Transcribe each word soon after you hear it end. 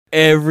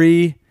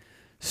every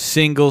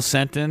single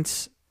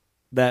sentence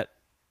that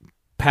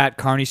Pat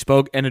Carney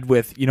spoke ended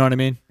with, you know what I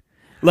mean?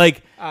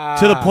 Like,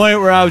 to the point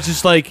where I was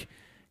just like,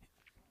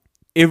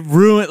 it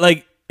ruined,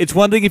 like, it's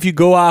one thing if you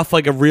go off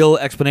like a real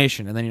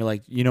explanation and then you're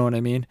like, you know what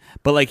I mean?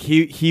 But like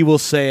he will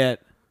say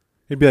it.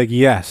 He'd be like,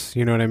 yes,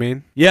 you know what I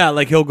mean? Yeah,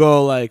 like he'll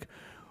go like,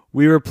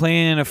 we were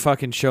playing a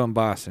fucking show in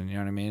Boston, you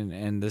know what I mean?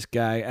 And this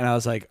guy, and I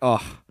was like,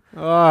 oh.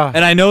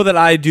 And I know that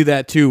I do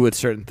that too with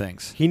certain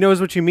things. He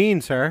knows what you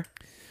mean, sir.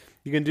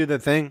 You can do the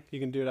thing. You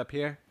can do it up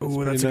here.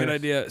 Oh, that's a good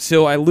idea.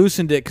 So I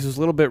loosened it because it was a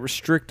little bit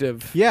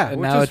restrictive. Yeah, and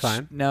which now is it's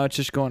fine. Now it's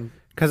just going.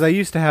 Because I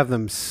used to have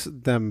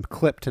them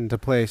clipped into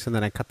place, and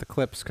then I cut the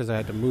clips because I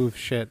had to move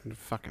shit and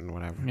fucking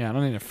whatever. Yeah, I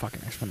don't need a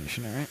fucking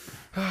explanation, all right?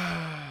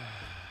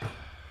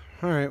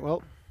 All right,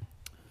 well.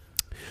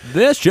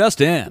 This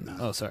just in.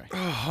 Oh, sorry.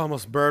 Oh,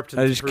 almost burped.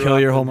 I just kill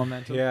your whole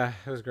momentum. Yeah,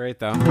 it was great,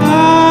 though.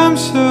 I'm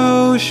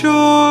so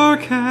sure,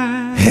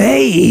 Cat.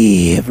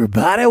 Hey,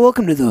 everybody.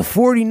 Welcome to the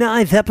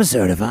 49th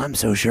episode of I'm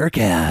So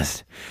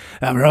Surecast.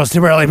 I'm your host,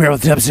 Tim Early, here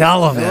with Tim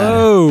Sullivan.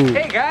 Hello.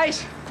 Hey,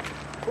 guys.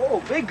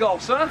 Whoa, big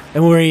gulps, huh?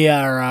 And we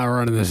are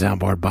running the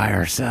soundboard by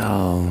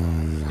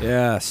ourselves.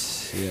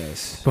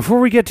 Yes. Before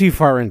we get too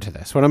far into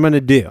this, what I'm going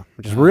to do,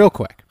 just real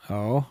quick,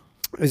 Oh.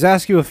 is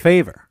ask you a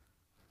favor.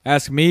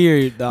 Ask me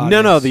or the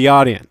audience? No, the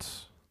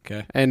audience.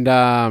 Okay. And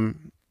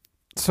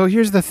so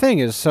here's the thing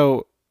is,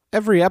 so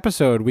every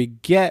episode we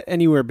get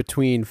anywhere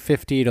between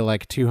 50 to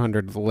like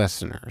 200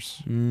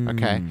 listeners.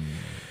 Okay.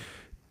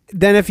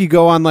 Then if you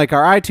go on like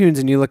our iTunes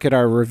and you look at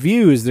our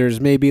reviews, there's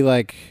maybe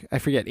like, I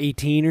forget,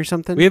 18 or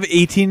something. We have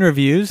 18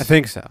 reviews? I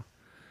think so.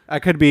 I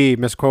could be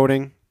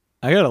misquoting.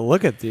 I got to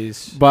look at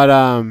these. But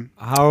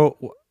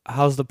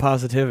how's the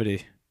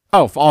positivity?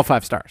 oh, all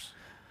 5 stars.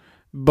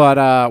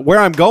 But where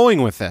I'm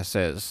going with this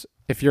is,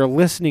 if you're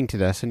listening to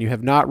this and you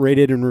have not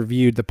rated and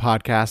reviewed the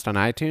podcast on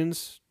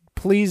iTunes,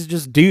 please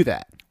just do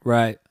that.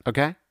 Right.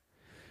 Okay?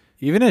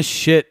 Even a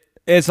shit,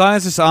 as long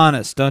as it's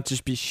honest, don't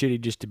just be shitty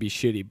just to be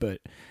shitty,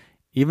 but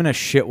even a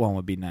shit one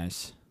would be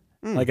nice.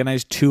 Like a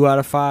nice 2 out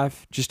of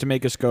 5, just to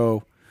make us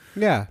go,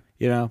 Yeah.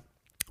 you know?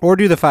 Or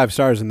do the 5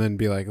 stars and then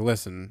be like,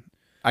 listen,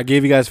 I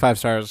gave you guys 5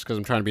 stars because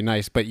I'm trying to be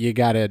nice, but you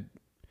got to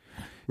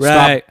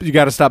Right. you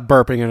got to stop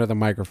burping into the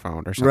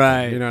microphone or something.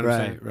 Right. You know what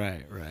I'm saying?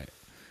 Right.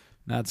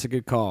 That's a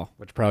good call.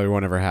 Which probably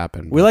won't ever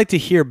happen. We like to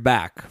hear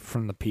back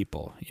from the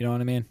people. You know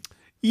what I mean?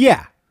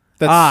 Yeah.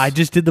 I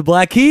just did the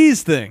Black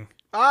Keys thing.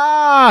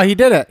 He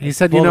did it. He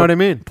said, you know what I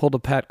mean? Pulled a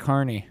Pat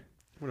Carney.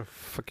 What a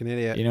fucking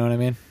idiot. You know what I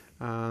mean?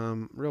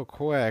 Real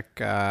quick.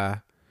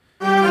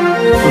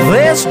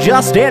 This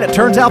just in. It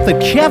turns out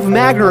that Kev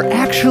Magner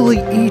actually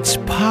eats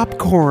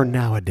popcorn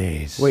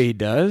nowadays. Wait, he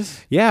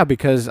does? Yeah,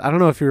 because I don't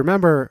know if you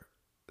remember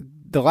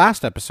the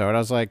last episode, I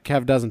was like,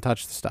 Kev doesn't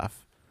touch the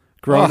stuff.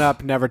 Grown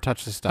up, never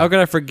touch the stuff. How could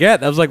I forget?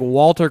 That was like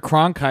Walter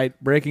Cronkite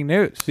breaking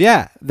news.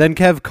 Yeah. Then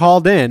Kev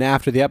called in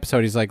after the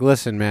episode. He's like,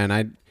 listen, man,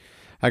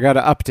 I got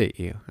to update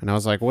you. And I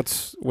was like,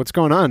 what's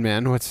going on,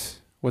 man?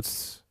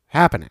 What's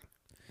happening?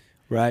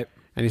 Right.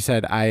 And he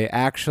said,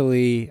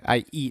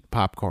 I eat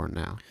popcorn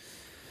now.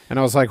 And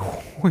I was like,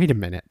 wait a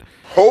minute.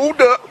 Hold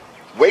up.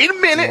 Wait a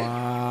minute.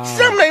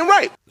 Something ain't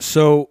right.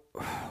 So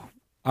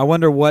I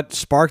wonder what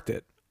sparked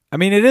it. I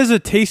mean, it is a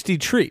tasty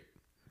treat.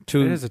 It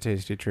is a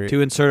tasty treat.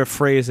 To insert a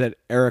phrase that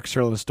Eric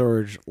Serlin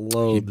Storage He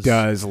loathes.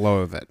 does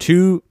loathe it.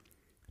 Two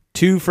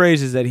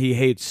phrases that he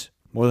hates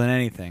more than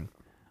anything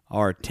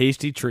are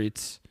tasty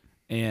treats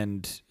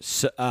and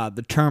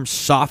the term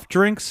soft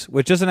drinks,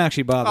 which doesn't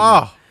actually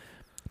bother me.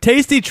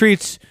 Tasty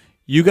treats,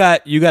 you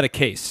got a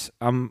case.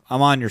 I'm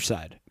on your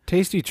side.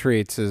 Tasty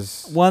treats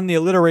is... One, the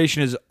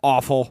alliteration is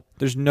awful.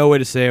 There's no way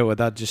to say it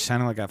without just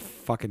sounding like a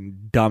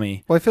fucking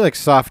dummy. Well, I feel like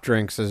soft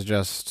drinks is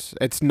just...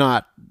 It's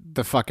not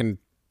the fucking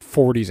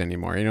 40s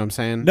anymore. You know what I'm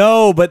saying?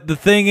 No, but the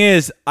thing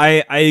is,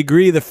 I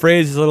agree the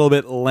phrase is a little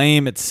bit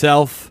lame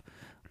itself,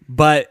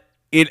 but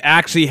it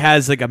actually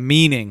has like a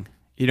meaning.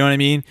 You know what I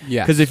mean?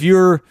 Yeah. Because if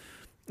you're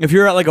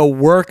at like a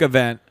work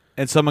event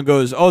and someone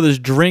goes, "Oh, there's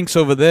drinks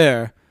over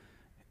there,"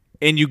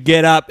 and you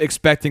get up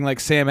expecting like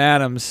Sam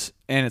Adams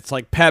and it's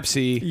like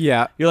Pepsi,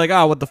 Yeah. you're like,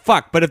 "Oh, what the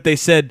fuck?" But if they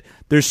said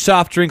there's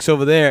soft drinks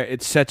over there,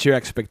 it sets your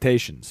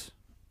expectations.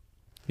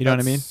 You know what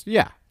I mean?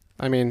 Yeah.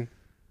 I mean,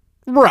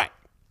 right.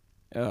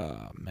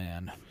 Oh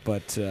man,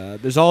 but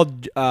there's all.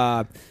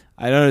 I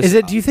noticed. Is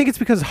it? Do you think it's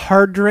because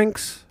hard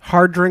drinks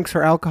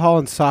are alcohol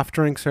and soft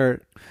drinks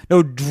are?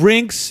 No,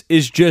 drinks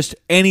is just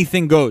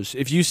anything goes.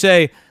 If you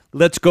say,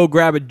 let's go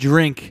grab a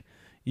drink,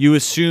 you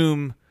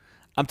assume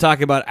I'm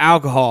talking about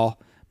alcohol.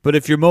 But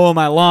if you're mowing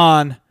my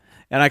lawn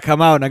and I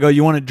come out and I go,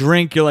 you want a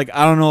drink? You're like,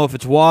 I don't know if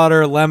it's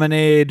water,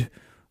 lemonade,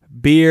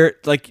 beer.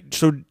 Like,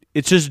 so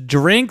it's just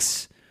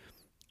drinks.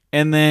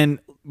 And then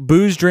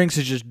booze drinks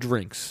is just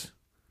drinks.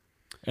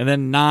 And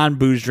then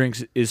non-booze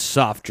drinks is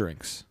soft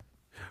drinks.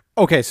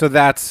 Okay, so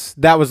that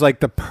was like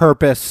the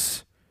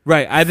purpose,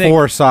 Right. I think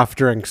for soft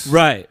drinks.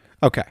 Right.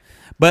 Okay.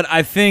 But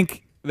I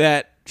think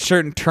that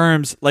certain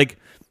terms, like,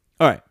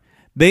 all right,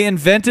 they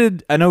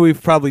invented, I know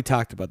we've probably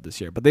talked about this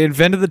here, but they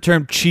invented the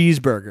term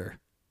cheeseburger.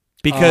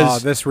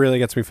 because this really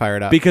gets me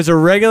fired up. because a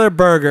regular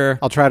burger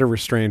I'll try to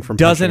restrain from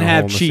doesn't punching a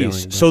have hole in the cheese.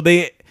 ceiling, but- So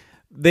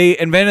they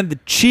invented the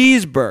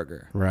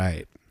cheeseburger.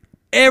 right.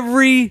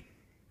 Every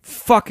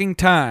fucking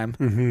time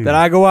Mm-hmm. that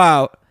I go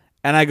out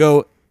and I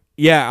go,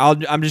 yeah,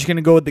 I'm just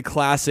gonna go with the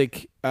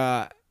classic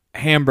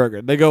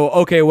hamburger. They go,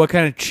 okay, what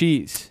kind of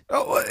cheese?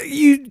 Oh,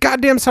 you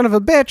goddamn son of a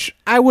bitch!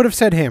 I would have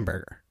said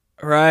hamburger.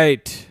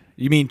 Right.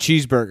 You mean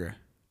cheeseburger?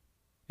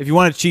 If you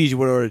wanted cheese, you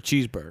would order a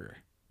cheeseburger.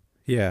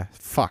 Yeah.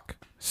 Fuck.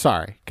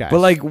 Sorry, guys. But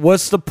like,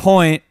 what's the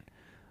point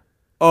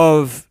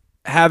of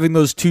having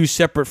those two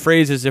separate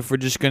phrases if we're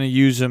just gonna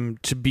use them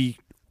to be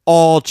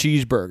all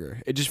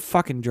cheeseburger? It just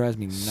fucking drives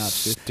me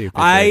nuts. Dude. Stupid,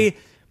 I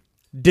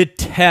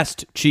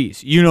detest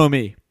cheese. You know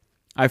me.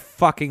 I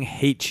fucking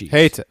hate cheese.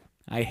 Hates it.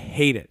 I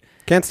hate it.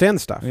 Can't stand the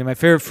stuff. I mean, my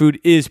favorite food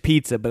is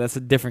pizza, but that's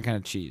a different kind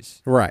of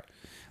cheese. Right.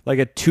 Like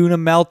a tuna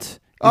melt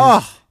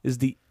Oh. is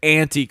the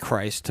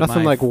antichrist to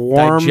Nothing my like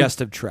warm-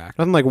 digestive tract.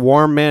 Nothing like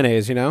warm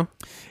mayonnaise, you know?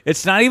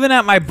 It's not even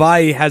that my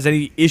body has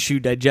any issue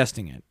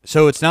digesting it.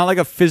 So it's not like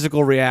a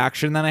physical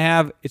reaction that I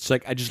have. It's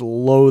like I just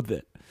loathe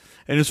it.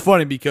 And it's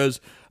funny because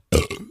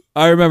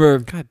I remember,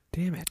 God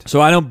damn it.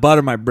 so I don't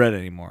butter my bread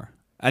anymore.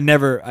 I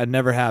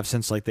never have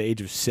since like the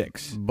age of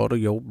 6. Butter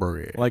your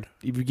bread. Like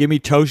if you give me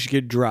toast, you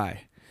get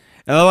dry.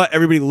 And I love how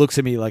everybody looks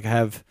at me like I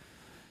have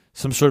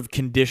some sort of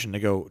condition. They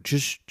go,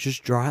 just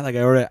dry. Like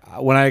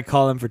when I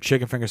call them for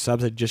chicken finger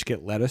subs, I just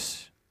get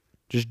lettuce,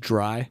 just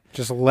dry.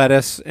 Just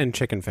lettuce and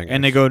chicken fingers.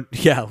 And they go,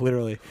 yeah,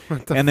 literally.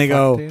 the And they fuck,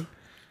 go, dude?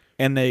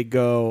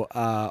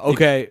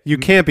 okay. You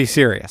can't be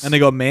serious. And they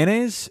go,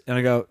 mayonnaise? And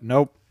I go,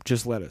 nope,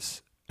 just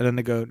lettuce. And then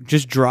they go,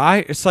 just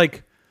dry? It's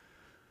like,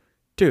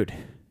 dude,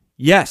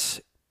 yes.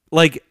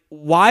 Like,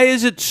 why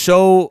is it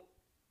so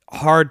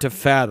hard to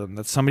fathom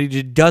that somebody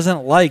just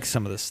doesn't like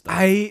some of this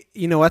stuff?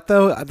 You know what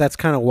though? That's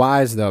kind of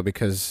wise though,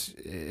 because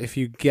if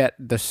you get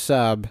the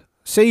sub,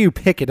 say you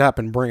pick it up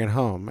and bring it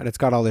home, and it's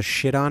got all this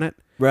shit on it,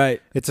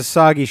 Right. it's a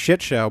soggy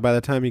shit show by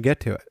the time you get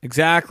to it.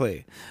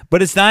 Exactly.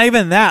 But it's not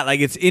even that. Like,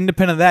 it's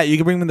independent of that. You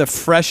can bring me the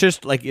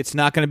freshest, like, it's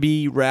not going to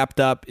be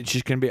wrapped up. It's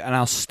just going to be, and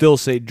I'll still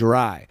say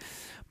dry.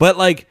 But,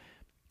 like,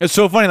 it's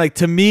so funny. Like,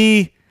 to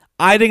me,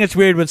 I think it's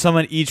weird when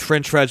someone eats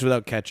French fries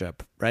without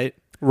ketchup, right?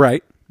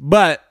 Right.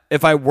 But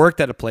if I worked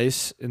at a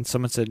place and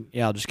someone said,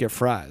 yeah, I'll just get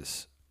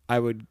fries, I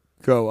would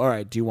go, all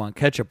right, do you want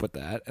ketchup with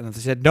that? And if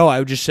they said no, I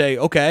would just say,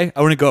 okay.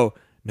 I wouldn't go,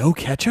 no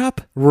ketchup?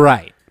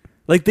 Right.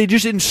 Like, they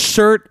just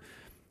insert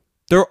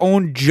their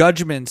own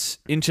judgments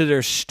into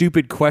their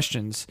stupid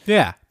questions.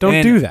 Yeah. Don't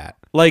And, do that.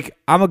 Like,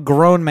 I'm a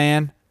grown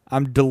man.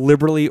 I'm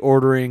deliberately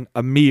ordering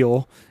a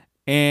meal.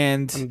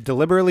 And, I'm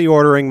deliberately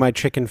ordering my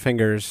chicken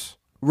fingers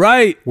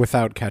right.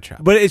 without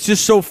ketchup. But it's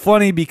just so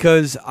funny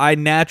because I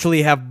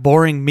naturally have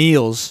boring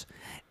meals.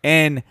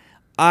 And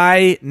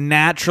I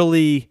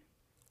naturally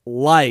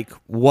like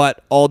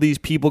what all these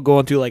people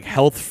going through, like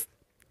health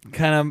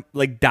kind of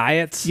like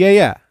diets.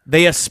 Yeah.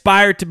 They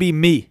aspire to be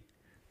me.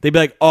 They'd be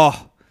like,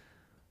 oh,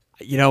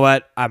 you know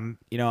what? I'm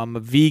a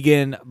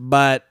vegan,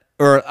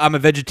 or I'm a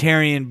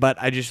vegetarian, but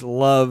I just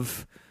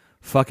love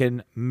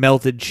fucking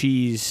melted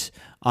cheese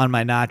on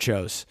my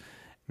nachos.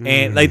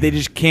 And like, they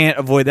just can't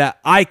avoid that.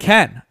 I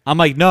can. I'm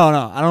like, no,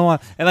 I don't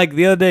want. And like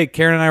the other day,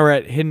 Karen and I were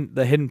at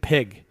the Hidden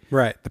Pig.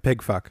 Right. The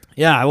pig fuck.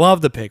 Yeah, I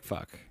love the pig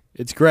fuck.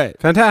 It's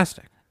great.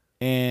 Fantastic.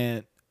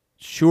 And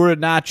sure,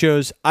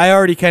 nachos. I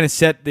already kind of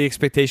set the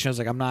expectation. I was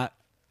like,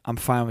 I'm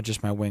fine with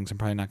just my wings. I'm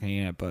probably not going to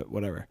eat it, but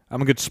whatever.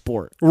 I'm a good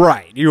sport.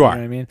 Right. You You know are. what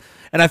I mean?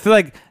 And I feel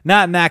like,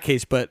 not in that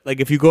case, but like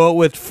if you go out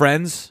with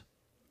friends,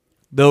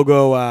 they'll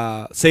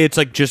go, say it's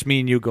like just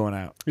me and you going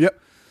out. Yep.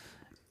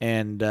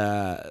 And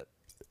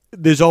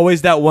there's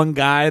always that one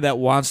guy that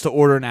wants to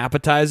order an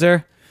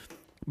appetizer,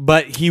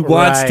 but he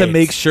wants to Right.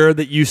 make sure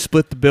that you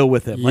split the bill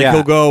with him. Like Yeah.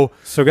 he'll go,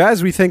 So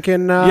guys, we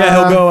thinking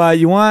he'll go,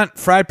 you want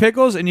fried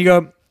pickles? And you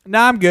go,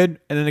 nah, I'm good.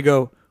 And then they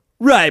go,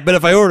 right, but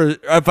if I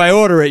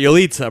order it, you'll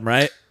eat some,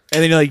 right?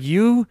 And then you're like,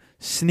 you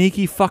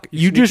sneaky fuck.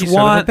 You just sneaky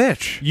son of a want,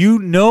 bitch. you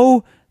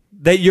know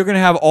that you're going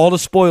to have all the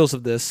spoils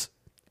of this.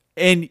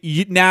 And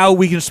now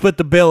we can split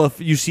the bill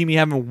if you see me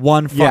having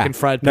one fucking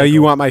fried pickle. No,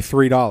 you want my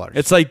 $3.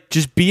 It's like,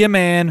 just be a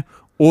man,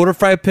 order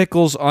fried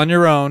pickles on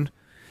your own,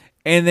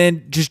 and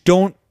then just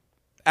don't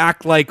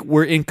act like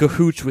we're in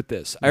cahoots with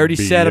this. I already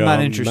said I'm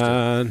not interested.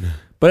 Man.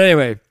 But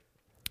anyway,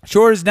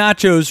 Shore's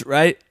nachos,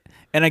 right?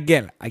 And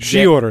again,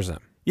 She orders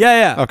them.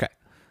 Yeah. Okay.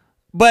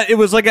 But it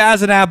was like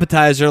as an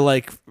appetizer,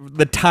 like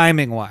the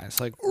timing wise.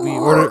 Like we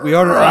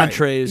ordered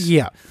entrees.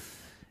 Yeah.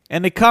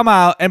 And they come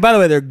out, and by the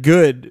way, they're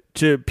good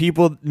to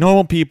people,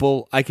 normal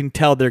people. I can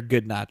tell they're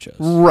good nachos.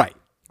 Right.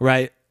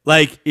 Right?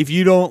 Like if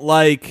you don't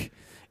like,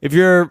 if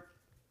you're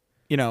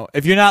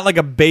not like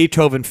a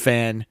Beethoven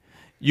fan,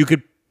 you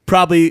could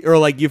probably, or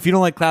like if you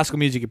don't like classical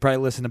music, you could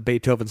probably listen to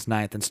Beethoven's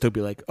Ninth and still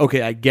be like,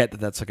 okay, I get that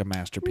that's like a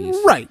masterpiece.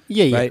 Right.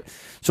 Yeah. Right?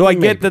 So I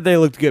Maybe. get that they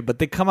looked good, but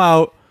they come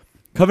out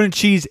covered in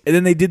cheese, and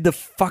then they did the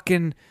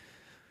fucking,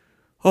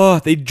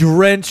 they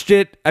drenched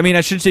it. I mean,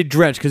 I shouldn't say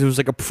drenched because it was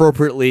like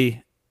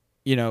appropriately,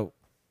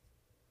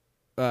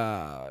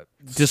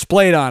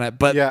 displayed on it,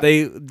 but Yeah.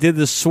 they did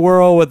the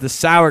swirl with the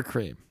sour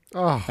cream.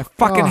 Oh, I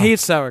fucking hate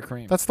sour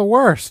cream. That's the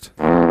worst.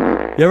 You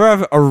ever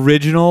have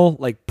original,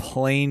 like,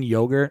 plain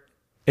yogurt?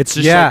 It's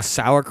just Yeah. like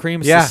sour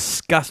cream. It's Yeah.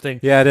 disgusting.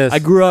 Yeah, it is. I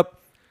grew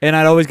up, and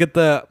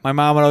my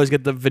mom would always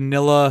get the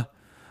vanilla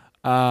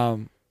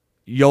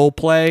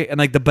Yoplait and,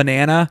 like, the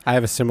banana. I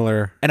have a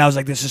similar. And I was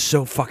like, this is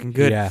so fucking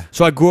good. Yeah.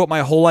 So I grew up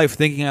my whole life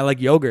thinking I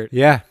like yogurt.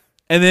 Yeah.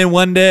 And then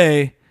one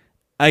day,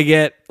 I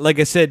get, like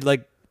I said,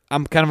 like,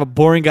 I'm kind of a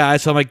boring guy,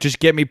 so I'm like, just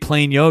get me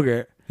plain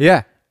yogurt.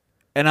 Yeah.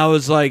 And I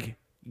was like,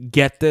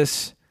 get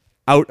this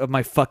out of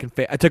my fucking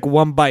face. I took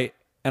one bite,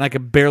 and I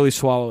could barely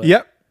swallow it.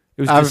 Yep.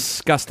 It was I've-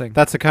 disgusting.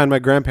 That's the kind my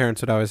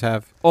grandparents would always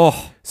have.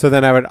 Oh, So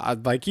then I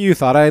would, like you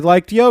thought I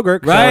liked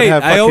yogurt. 'cause right.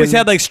 have I always fucking-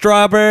 had, like,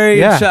 strawberry.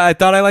 Yeah. And shit. I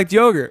thought I liked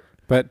yogurt.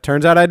 But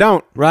turns out I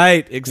don't.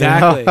 Right.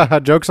 Exactly.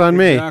 Joke's on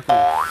me. Exactly.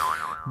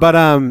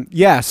 But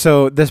yeah,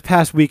 so this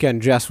past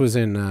weekend Jess was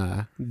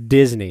in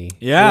Disney.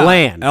 Yeah.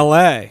 Land.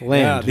 L.A. Land.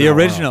 Yeah, the Oh,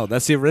 original.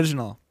 That's the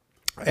original.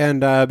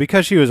 And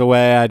because she was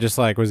away, I just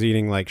like was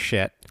eating like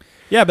shit.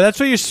 Yeah, but that's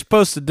what you're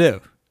supposed to do.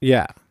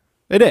 Yeah.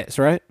 It is,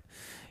 right?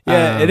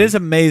 Yeah, it is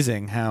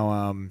amazing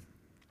how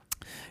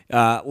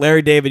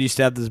Larry David used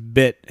to have this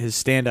bit, his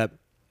stand-up,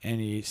 and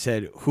he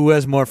said, who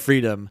has more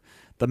freedom,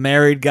 the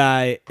married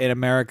guy in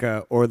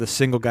America or the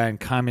single guy in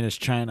communist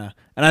China?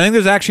 And I think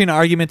there's actually an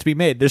argument to be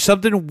made. There's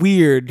something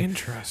weird.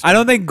 Interesting. I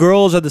don't think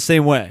girls are the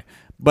same way.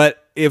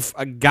 But if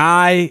a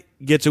guy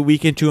gets a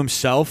weekend to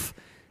himself,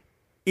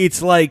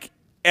 it's like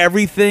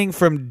everything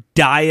from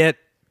diet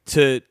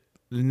to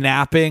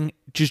napping,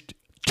 just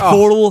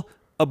total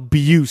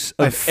abuse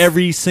of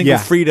every single yeah.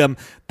 freedom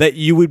that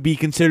you would be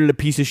considered a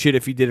piece of shit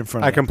if you did in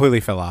front of I them. completely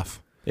fell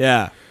off.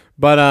 Yeah.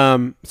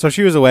 But so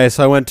she was away,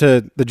 so I went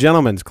to the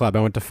gentleman's club. I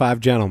went to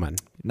 5 Gentlemen.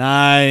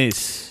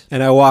 Nice.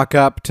 And I walk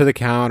up to the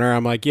counter.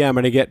 I'm like, yeah, I'm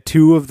going to get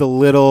 2 of the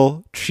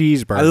little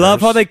cheeseburgers. I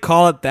love how they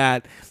call it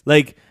that.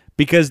 Like,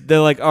 because they're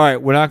like, all right,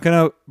 we're not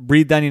going to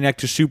breathe down your neck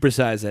to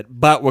supersize it,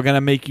 but we're going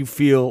to make you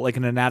feel like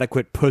an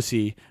inadequate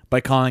pussy by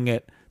calling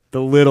it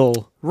the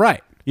little.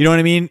 Right. You know what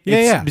I mean?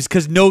 Yeah.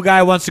 Because no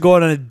guy wants to go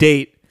out on a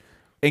date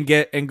and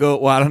go,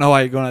 well, I don't know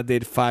why you're going on a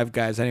date with 5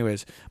 guys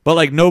anyways. But,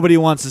 like, nobody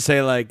wants to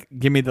say, like,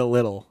 give me the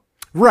little.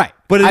 Right.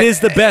 But it is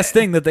the best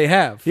thing that they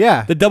have.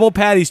 Yeah. The double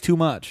patty's too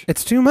much.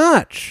 It's too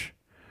much.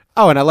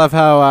 Oh, and I love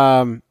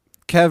how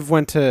Kev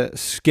went to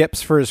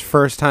Skips for his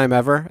first time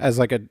ever as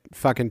like a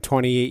fucking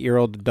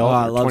 28-year-old adult Oh,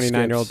 I or love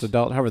 29-year-old Skips.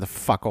 adult, however the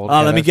fuck old. Oh,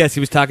 Kev let me is. guess. He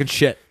was talking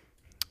shit.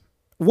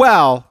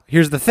 Well,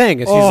 here's the thing: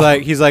 is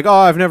he's like, oh,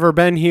 I've never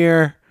been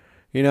here.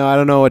 You know, I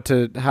don't know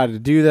how to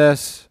do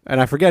this,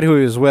 and I forget who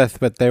he was with,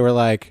 but they were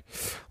like,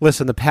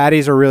 listen, the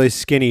patties are really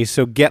skinny,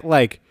 so get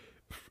like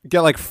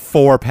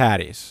 4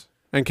 patties.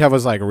 And Kev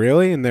was like,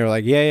 really? And they were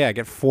like, yeah,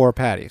 get 4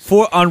 patties.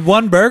 4 on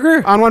one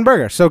burger? On one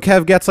burger. So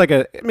Kev gets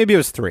maybe it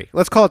was 3.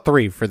 Let's call it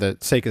 3 for the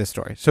sake of the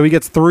story. So he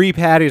gets 3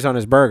 patties on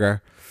his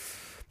burger.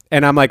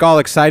 And I'm like all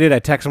excited. I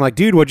text him like,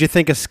 dude, what'd you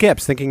think of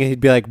Skips? Thinking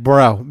he'd be like,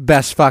 bro,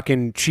 best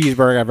fucking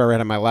cheeseburger I've ever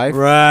had in my life.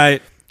 Right.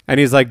 And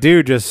he's like,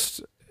 dude,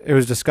 it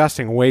was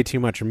disgusting. Way too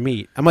much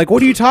meat. I'm like,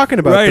 what are you talking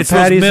about? Right. The It's the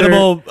most patties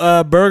minimal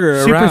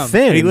burger super around.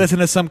 thin. And he listened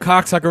to some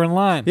cocksucker in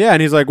line. Yeah,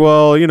 and he's like,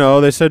 well, you know,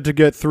 they said to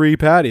get 3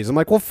 patties. I'm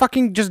like, well,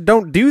 fucking just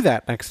don't do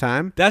that next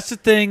time. That's the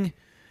thing.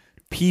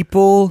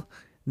 People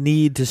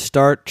need to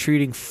start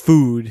treating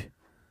food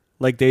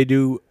like they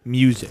do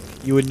music.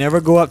 You would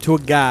never go up to a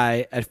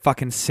guy at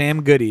fucking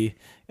Sam Goody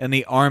in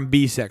the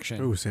R&B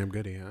section Ooh, Sam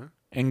Goody, huh?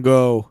 and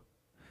go.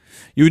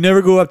 You would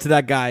never go up to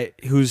that guy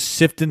who's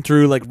sifting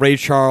through like Ray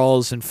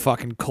Charles and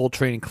fucking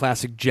Coltrane and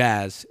classic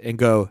jazz and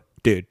go,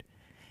 dude,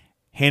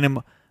 hand him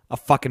a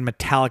fucking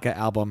Metallica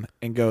album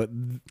and go,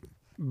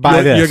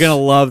 Buy this. You're gonna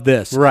love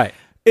this. Right.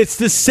 It's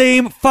the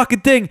same fucking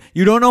thing.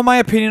 You don't know my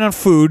opinion on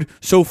food,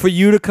 so for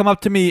you to come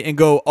up to me and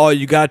go, "Oh,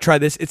 you gotta try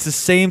this," it's the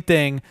same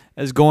thing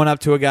as going up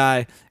to a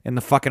guy in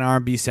the fucking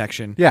R&B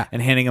section, Yeah.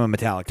 and handing him a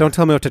Metallica. Don't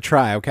tell me what to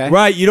try, okay?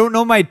 Right? You don't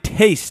know my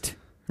taste.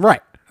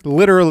 Right.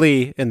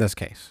 Literally in this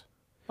case.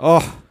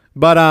 Oh,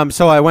 But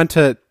so I went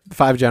to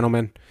 5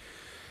 Gentlemen.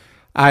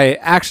 I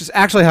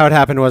actually how it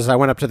happened was I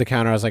went up to the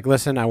counter. I was like,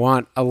 listen, I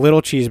want a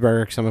little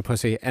cheeseburger because I'm a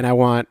pussy, and I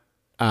want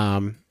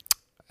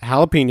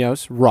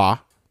jalapenos raw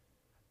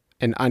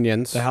and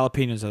onions the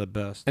jalapenos are the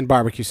best. and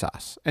barbecue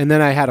sauce. And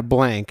then I had a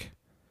blank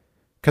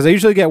because I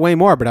usually get way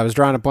more, but I was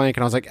drawing a blank,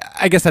 and I was like,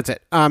 I guess that's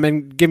it.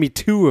 And give me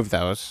 2 of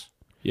those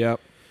Yep.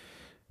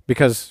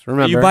 because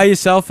remember, You by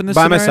yourself in this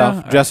by scenario?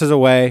 myself. Jess is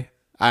away.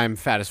 I'm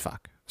fat as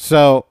fuck.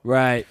 So.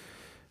 Right.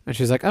 And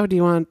she's like, "Oh, do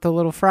you want the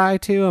little fry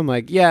too?" I'm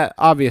like, "Yeah,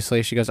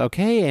 obviously." She goes,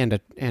 "Okay, and a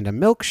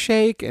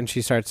milkshake." And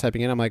she starts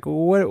typing in. I'm like,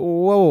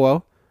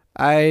 Whoa!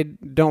 I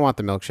don't want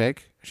the milkshake."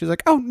 She's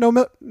like, "Oh, no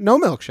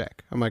milkshake."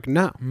 I'm like,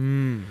 "No."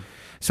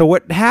 So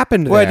what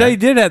happened Well, I there? thought you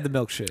did have the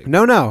milkshake.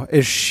 No.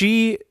 Is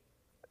she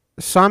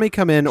saw me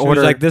come in, She was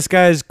order like, this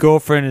guy's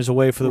girlfriend is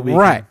away for the weekend.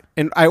 right,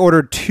 and I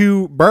ordered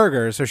 2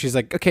 burgers. So she's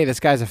like, "Okay, this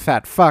guy's a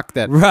fat fuck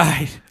that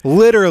Right.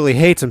 literally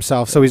hates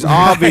himself. So he's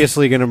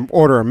obviously gonna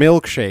order a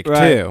milkshake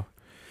Right. too."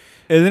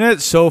 Isn't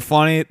it so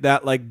funny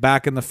that like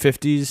back in the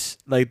 50s,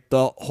 like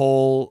the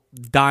whole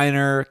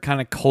diner kind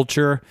of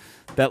culture,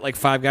 that like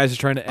Five Guys is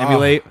trying to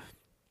emulate.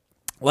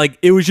 Like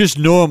it was just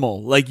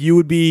normal. Like you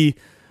would be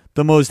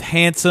the most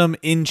handsome,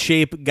 in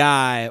shape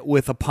guy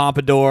with a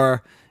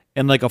pompadour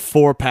and like a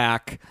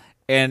 4-pack,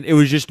 and it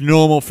was just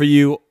normal for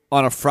you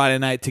on a Friday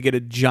night to get a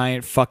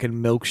giant fucking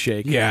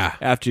milkshake. Yeah.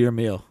 After your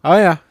meal. Oh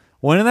yeah.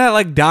 When did that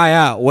like die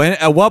out?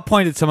 At what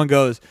point did someone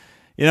goes,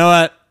 you know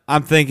what?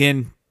 I'm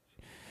thinking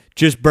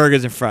just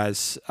burgers and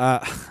fries.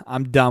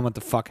 I'm done with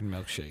the fucking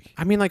milkshake.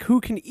 I mean, like,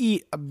 who can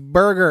eat a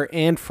burger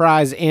and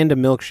fries and a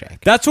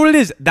milkshake? That's what it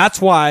is.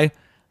 That's why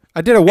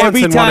I did it once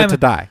every and time, wanted to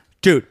die.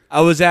 Dude,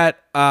 I was at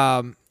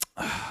I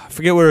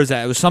forget where it was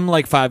at. It was something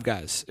like Five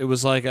Guys. It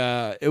was like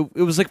it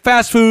was like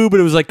fast food, but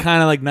it was like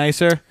kind of like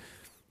nicer.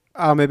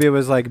 Oh, maybe it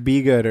was like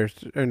Be Good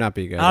or not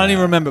Be Good. I don't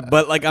even remember.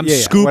 But like I'm yeah,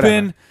 scooping.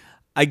 whatever.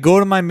 I go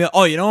to my meal.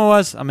 Oh, you know what it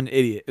was? I'm an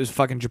idiot. It was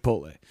fucking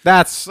Chipotle.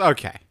 That's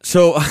okay.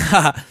 So,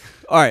 all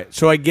right.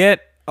 So I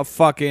get a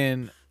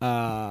fucking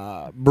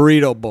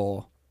burrito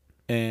bowl,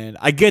 and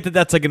I get that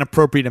that's like an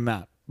appropriate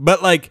amount.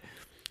 But like,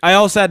 I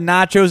also had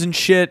nachos and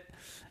shit,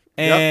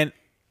 and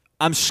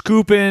I'm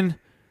scooping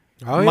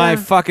my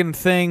fucking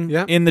thing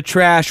in the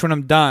trash when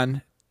I'm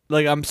done.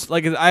 Like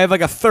I have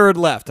like a third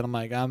left, and I'm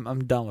like,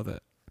 I'm done with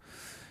it.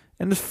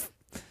 And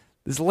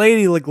this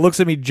lady like looks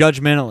at me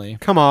judgmentally.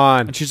 Come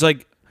on. And she's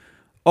like,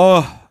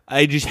 "Oh,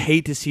 I just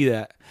hate to see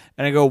that."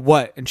 And I go,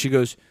 "What?" And she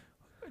goes,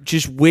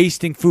 "Just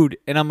wasting food."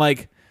 And I'm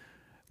like,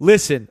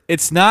 "Listen,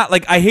 it's not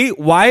like I hate.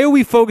 Why are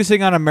we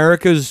focusing on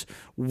America's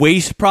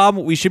waste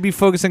problem? We should be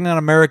focusing on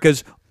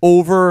America's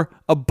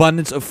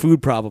overabundance of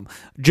food problem.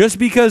 Just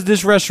because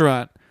this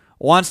restaurant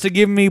wants to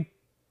give me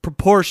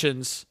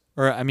portions.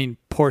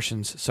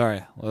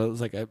 Sorry, well, it was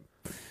like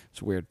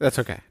it's weird. That's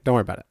okay. Don't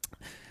worry about it.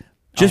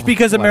 Just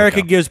because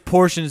America gives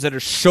portions that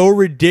are so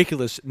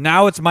ridiculous,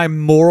 now it's my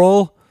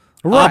moral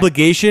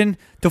obligation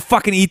to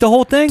fucking eat the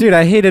whole thing? Dude,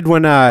 I hated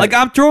when like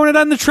I'm throwing it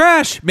on the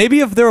trash.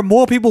 Maybe if there are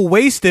more people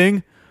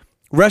wasting,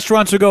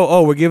 restaurants would go,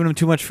 "Oh, we're giving them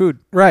too much food."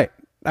 Right.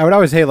 I would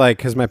always hate, like,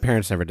 because my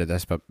parents never did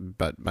this, but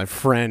my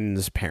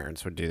friends'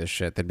 parents would do this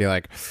shit. They'd be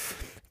like,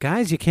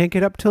 "Guys, you can't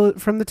get up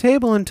from the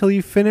table until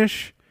you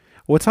finish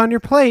what's on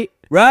your plate."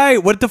 Right.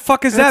 What the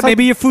fuck is that? like,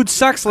 Maybe your food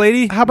sucks,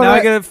 lady. How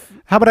about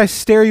how about I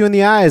stare you in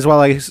the eyes while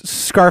I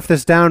scarf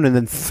this down and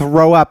then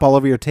throw up all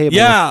over your table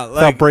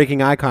without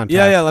breaking eye contact?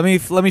 Yeah. Let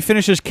me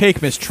finish this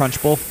cake, Miss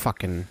Trunchbull.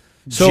 Fucking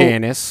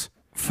Janice.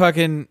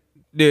 Fucking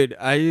dude,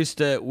 I used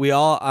to. We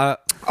all.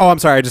 Oh, I'm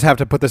sorry. I just have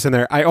to put this in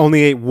there. I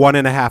only ate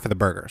 1.5 of the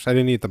burgers. I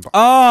didn't eat them.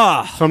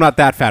 Oh, so I'm not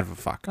that fat of a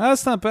fuck.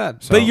 That's not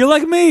bad. So, but you're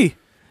like me.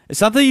 It's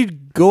not that you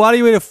go out of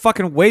your way to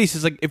fucking waste.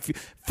 It's like if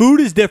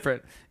food is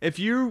different. If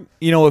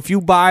if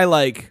you buy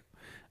like,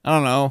 I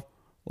don't know,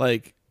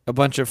 like a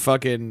bunch of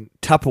fucking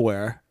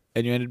Tupperware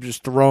and you end up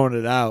just throwing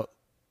it out,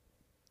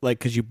 like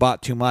because you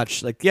bought too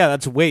much, like yeah,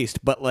 that's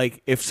waste. But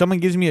like if someone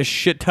gives me a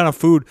shit ton of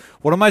food,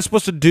 what am I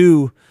supposed to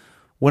do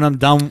when I'm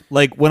done?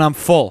 Like when I'm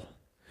full?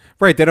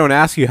 Right. They don't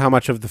ask you how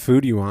much of the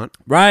food you want.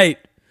 Right.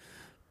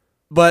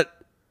 But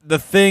the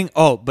thing.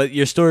 Oh, but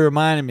your story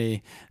reminded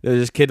me. There's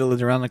this kid that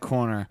lives around the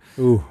corner.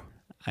 Ooh.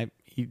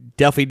 He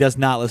definitely does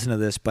not listen to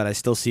this, but I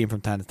still see him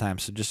from time to time.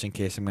 So just in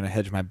case, I'm going to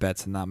hedge my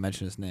bets and not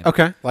mention his name.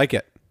 Okay, like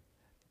it.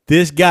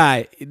 This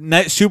guy,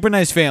 super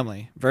nice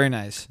family, very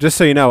nice. Just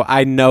so you know,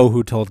 I know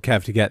who told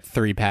Kev to get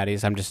 3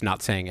 patties. I'm just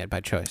not saying it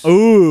by choice.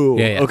 Ooh,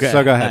 yeah. Okay,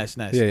 so go ahead.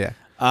 Nice.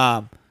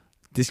 Yeah.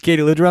 This kid,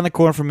 he lived around the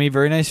corner from me.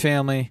 Very nice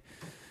family.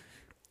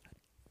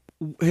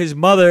 His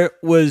mother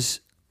was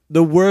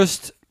the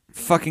worst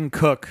fucking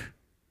cook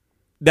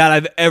that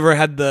I've ever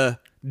had the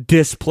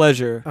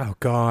displeasure. Oh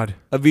God,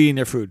 of eating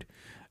their food.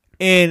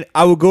 And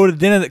I would go to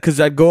dinner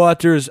because I'd go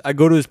to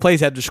his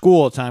place after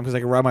school all the time because I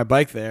could ride my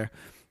bike there,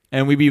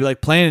 and we'd be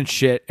like playing and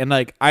shit. And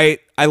like I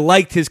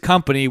liked his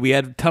company. We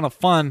had a ton of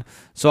fun.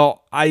 So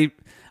I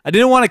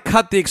didn't want to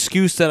cut the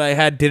excuse that I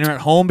had dinner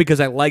at home because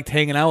I liked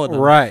hanging out with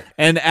him. Right.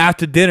 And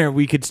after dinner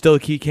we could still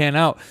keep hanging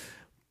out.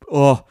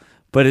 Oh,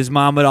 but his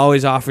mom would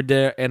always offer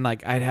dinner, and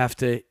like I'd have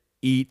to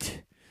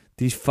eat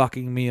these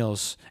fucking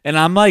meals. And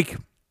I'm like,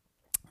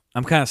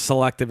 I'm kind of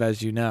selective,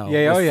 as you know.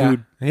 Yeah. Oh yeah.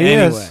 Food He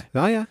anyway. is.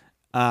 Oh yeah.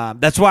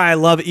 That's why I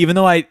love it, even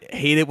though I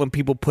hate it when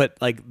people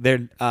put like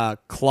their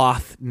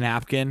cloth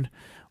napkin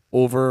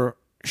over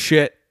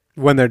shit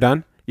When they're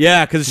done.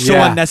 Yeah, because it's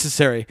so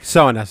unnecessary.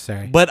 So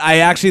unnecessary. But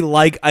I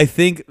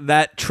think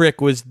that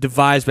trick was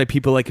devised by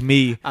people like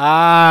me.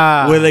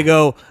 Where they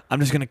go, I'm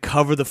just going to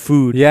cover the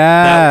food.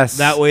 Yes.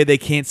 That way they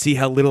can't see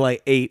how little I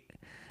ate.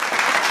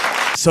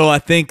 So I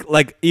think,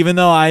 like, even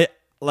though I,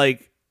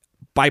 like,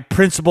 by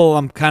principle,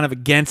 I'm kind of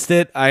against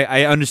it,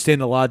 I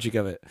understand the logic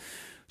of it.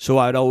 So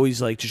I'd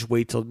always, like, just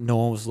wait till no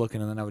one was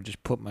looking, and then I would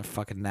just put my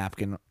fucking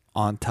napkin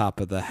on top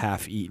of the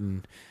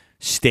half-eaten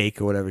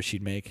steak or whatever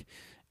she'd make.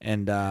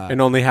 And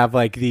only have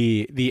like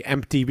the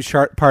empty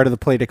part of the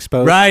plate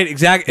exposed. Right,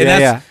 exactly.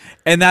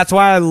 And that's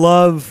why I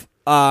love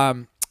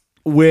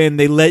when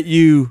they let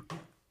you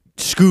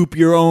scoop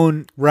your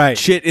own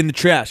shit in the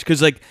trash, because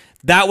like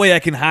that way I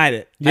can hide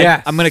it.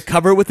 Yeah, I'm gonna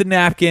cover it with a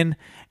napkin,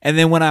 and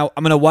then when I'm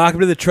gonna walk up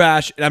to the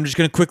trash, and I'm just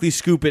gonna quickly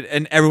scoop it,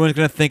 and everyone's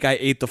gonna think I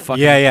ate the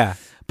fucking. Yeah.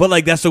 But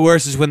like that's the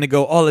worst is when they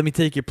go, "Oh, let me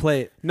take your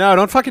plate." No,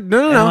 don't fucking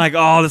no. And I'm like,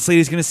 "Oh, this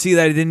lady's gonna see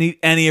that I didn't eat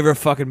any of her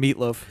fucking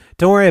meatloaf."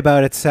 Don't worry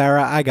about it,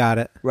 Sarah. I got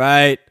it.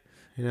 Right.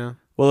 You know,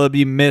 Well, it'll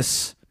be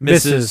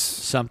Mrs.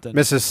 something.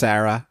 Mrs.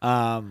 Sarah.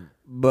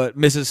 But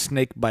Mrs.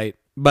 Snakebite.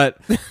 But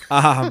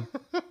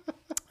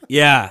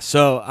yeah.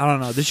 So I don't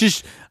know.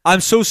 I'm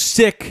so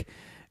sick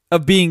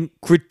of being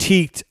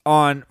critiqued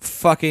on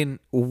fucking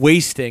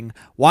wasting.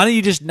 Why don't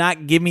you just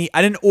not give me?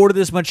 I didn't order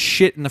this much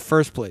shit in the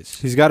first place.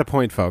 He's got a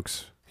point,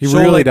 folks. He So,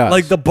 really like, does.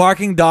 Like the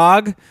barking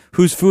dog,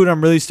 whose food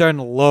I'm really starting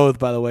to loathe.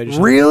 By the way, just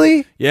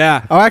really?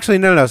 yeah. Oh, actually,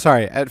 no.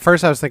 Sorry. At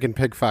first, I was thinking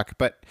pig fuck,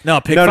 but No,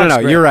 pig no. fuck's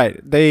great. You're right.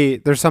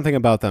 There's something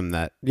about them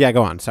that. Yeah,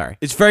 go on. Sorry.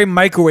 It's very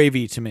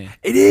microwavy to me,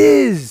 It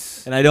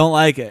is. and I don't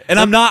like it. And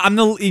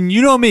and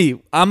you know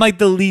me, I'm like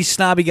the least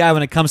snobby guy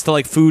when it comes to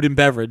like food and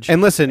beverage.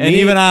 And listen, and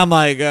even I'm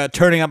like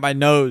turning up my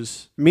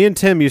nose. Me and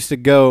Tim used to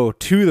go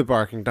to the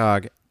barking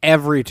dog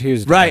every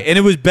Tuesday. Right, and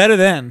it was better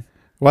then.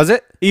 Was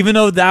it? Even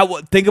though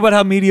think about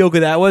how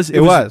mediocre that was. It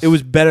was. It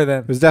was better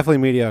then. It was definitely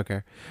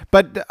mediocre.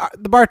 But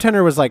the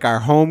bartender was like our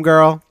home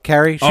girl,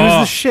 Carrie. She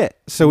was the shit.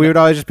 So we would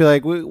always just be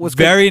like, "What's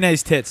good? Very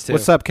nice tits too.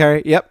 What's up,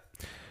 Carrie?" Yep.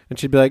 And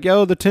she'd be like,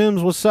 "Yo, the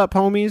Tims, what's up,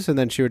 homies?" And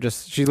then she literally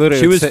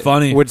She would was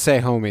funny. Would say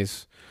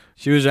homies.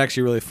 She was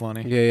actually really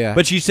funny. Yeah.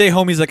 But she'd say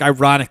homies like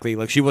ironically,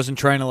 like she wasn't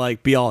trying to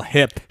like be all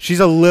hip. She's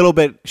got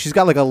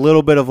like a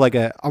little bit of like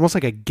almost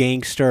like a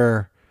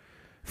gangster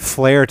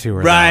flair to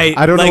her. Right.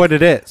 I don't know Like- what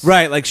it is.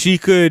 Right, like she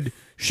could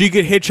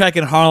hitchhike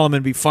in Harlem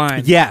and be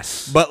fine.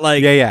 Yes. But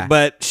like Yeah.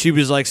 but she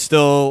was like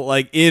still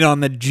like in on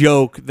the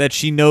joke that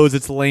she knows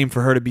it's lame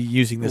for her to be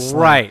using this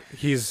slang. Right.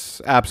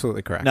 He's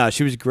absolutely correct. No,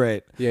 she was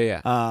great.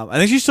 Yeah. I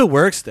think she still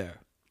works there.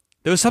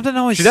 There was something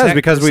always She does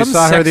because we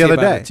saw her the other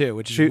day too,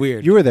 which She- is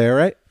weird. You were there,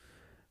 right?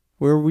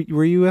 Were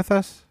you with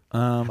us?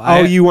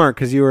 I, You weren't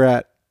because you were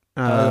at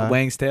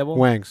Wang's table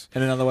Wang's.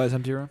 in an otherwise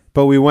empty room.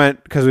 But we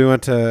went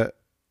to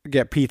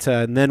get pizza,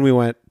 and then we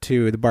went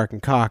to the Bark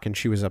and Cock, and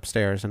she was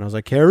upstairs, and I was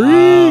like, "Carrie,"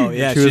 Oh,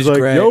 yeah, And she was she's like,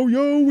 great.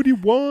 Yo, what do you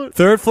want?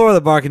 Third floor of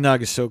the Barking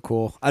Dog is so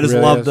cool. I just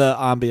Really love is. the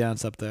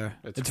ambiance up there.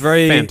 It's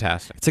very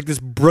fantastic. It's like this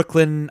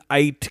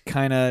Brooklynite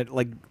kind of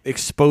like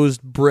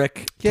exposed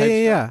brick. type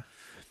Yeah.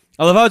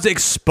 I love how it's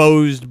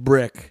exposed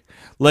brick,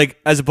 like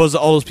as opposed to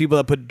all those people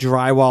that put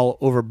drywall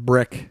over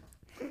brick.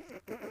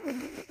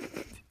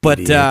 But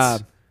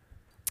Idiots.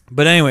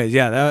 but anyways,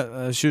 yeah,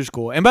 that she was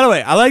cool. And by the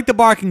way, I like the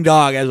Barking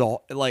Dog as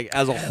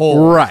a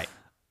whole. Right.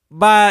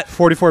 But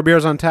 44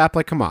 beers on tap.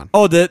 Like, come on.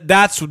 oh,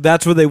 that's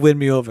where they win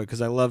me over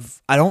because I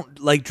don't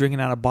like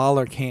drinking out of bottle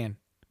or can.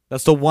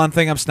 That's the one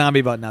thing I'm snobby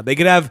about now. They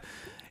could have,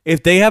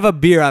 if they have a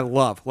beer I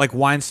love, like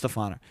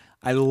Weinstefaner.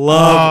 I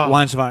love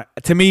Weinstefaner.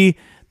 To me,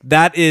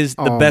 that is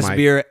the Oh best my-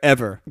 beer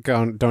ever.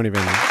 Don't even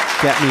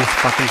get me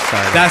fucking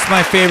started. That's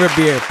my favorite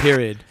beer,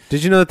 period.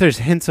 Did you know that there's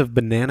hints of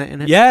banana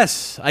in it?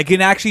 Yes, I can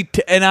actually,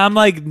 and I'm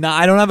like, nah,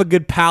 I don't have a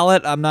good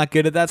palate. I'm not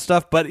good at that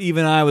stuff. But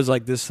even I was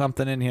like, there's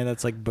something in here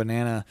that's like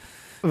banana.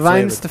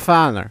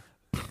 Weinstefaner.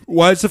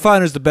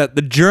 Weinstefaner is the best.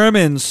 The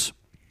Germans,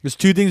 there's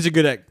two things they're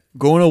good at: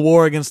 going to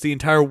war against the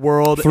entire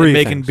world Three and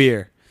making things.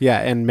 beer. Yeah,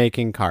 and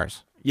making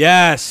cars.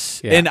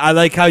 Yes, Yeah. and I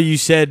like how you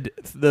said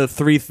the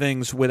three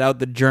things without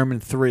the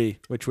German three,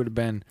 which would have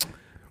been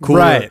cooler.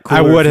 Right. I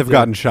cooler would if have you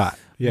gotten did. shot.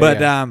 Yeah,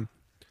 But yeah.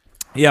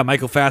 yeah,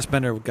 Michael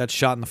Fassbender got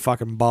shot in the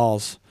fucking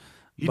balls.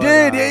 You But,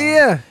 did.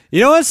 Yeah.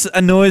 You know what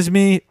annoys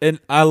me? And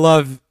I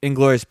love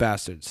Inglourious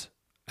Bastards.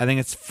 I think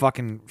it's a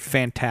fucking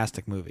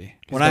fantastic movie.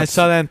 When I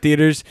saw that in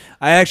theaters,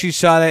 I actually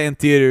saw that in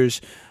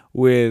theaters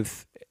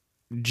with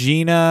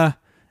Gina,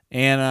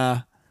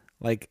 Anna,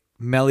 like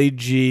Melly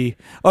G.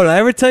 Oh, did I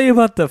ever tell you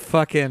about the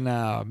fucking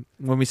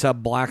when we saw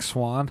Black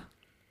Swan?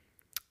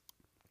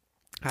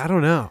 I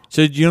don't know.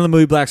 So you know the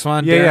movie Black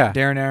Swan? Yeah,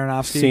 Darren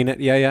Aronofsky. Seen it.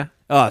 Yeah.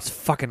 Oh, it's a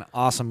fucking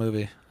awesome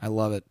movie. I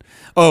love it.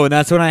 Oh, and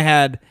that's when I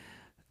had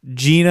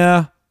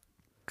Gina.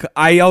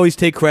 I always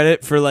take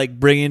credit for like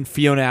bringing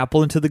Fiona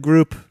Apple into the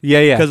group.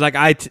 Yeah. Because like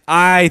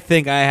I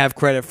think I have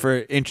credit for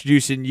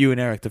introducing you and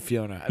Eric to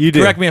Fiona. You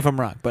do. Correct me if I'm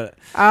wrong, but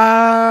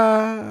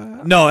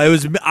Uh, no, it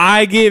was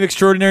I gave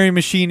Extraordinary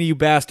Machine to you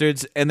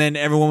bastards, and then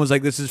everyone was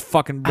like, "This is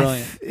fucking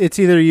brilliant." it's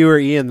either you or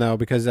Ian though,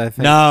 because I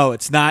think No,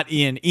 it's not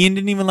Ian. Ian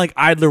didn't even like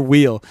Idler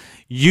Wheel.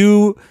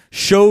 You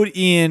showed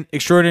Ian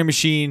Extraordinary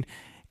Machine,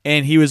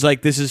 and he was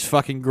like, "This is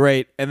fucking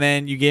great." And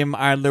then you gave him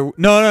Idler.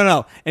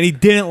 No, and he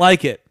didn't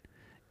like it.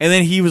 And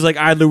then he was like,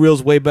 "Idler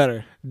Wheel's way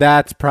better."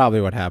 that's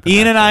probably what happened.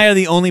 Ian and actually. I are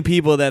the only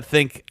people that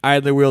think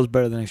Idler Wheel's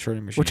better than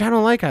Extraordinary Machine. Which I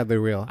don't like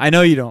Idler Wheel. I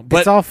know you don't, but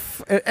It's all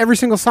every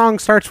single song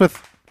starts with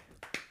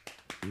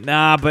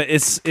nah, but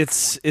it's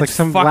Like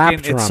some lap fucking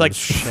it's drums like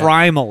shit.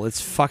 primal. It's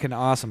fucking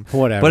awesome.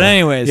 Whatever. But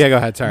anyways, Yeah, go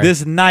ahead, sorry.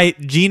 This night,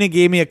 Gina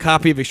gave me a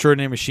copy of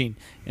Extraordinary Machine,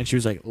 and she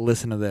was like,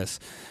 "Listen to this."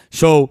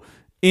 So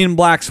in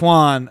Black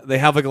Swan, they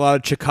have like a lot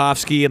of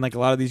Tchaikovsky and like a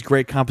lot of these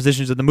great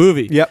compositions in the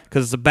movie. Yep.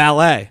 because it's a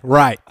ballet.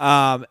 right.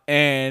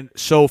 And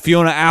so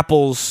Fiona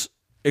Apple's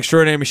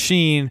Extraordinary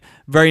Machine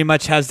very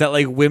much has that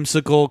like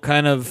whimsical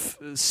kind of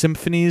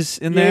symphonies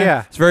in there.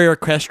 Yeah. It's very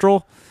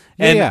orchestral.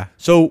 And Yeah.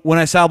 so when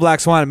I saw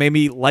Black Swan, it made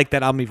me like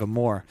that album even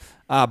more.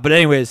 But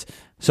anyways,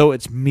 So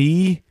it's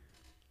me.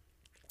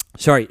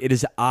 Sorry, it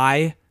is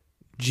I,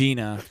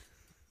 Gina,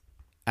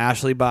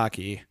 Ashley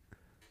Baki,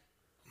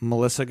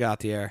 Melissa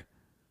Gauthier,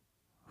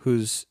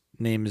 whose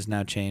name is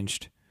now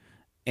changed,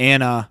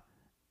 Anna,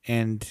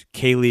 and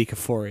Kaylee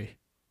Kafori.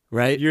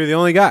 Right? You're the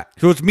only guy.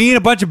 So it's me and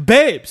a bunch of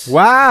babes.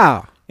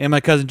 Wow. And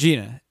my cousin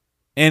Gina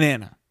and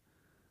Anna,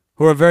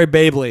 who are very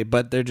babely,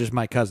 but they're just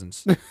my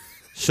cousins.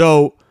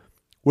 So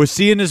we're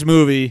seeing this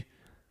movie,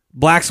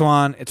 Black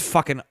Swan. It's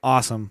fucking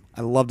awesome.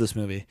 I love this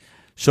movie.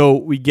 So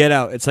we get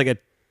out. It's like a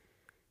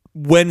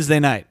Wednesday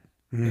night.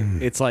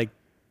 It's like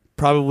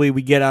probably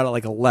we get out at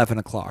like 11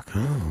 o'clock.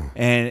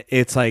 And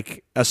it's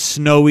like a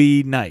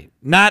snowy night.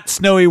 Not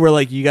snowy where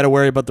like you got to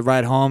worry about the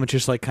ride home. It's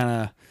just like kind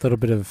of... A little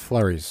bit of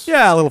flurries.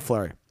 Yeah, a little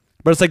flurry.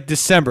 But it's like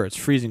December. It's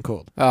freezing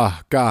cold. Oh,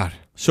 God.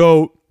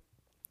 So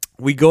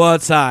we go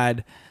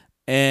outside,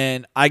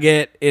 and I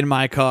get in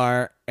my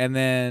car, and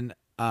then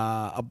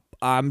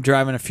I'm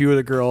driving a few of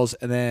the girls,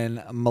 and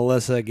then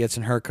Melissa gets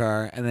in her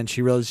car, and then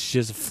she realizes she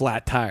has a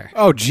flat tire.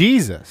 Oh,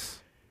 Jesus.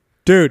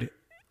 Dude,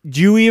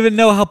 do you even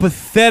know how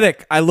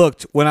pathetic I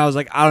looked when I was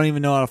like, I don't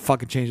even know how to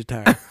fucking change a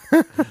tire?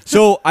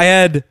 So I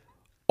had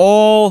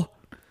all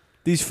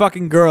these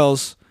fucking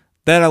girls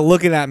that are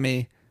looking at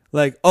me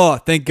like, oh,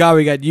 thank God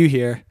we got you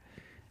here.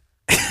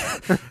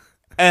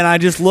 And I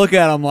just look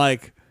at them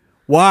like,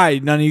 why?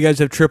 None of you guys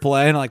have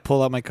AAA? And I like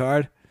pull out my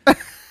card.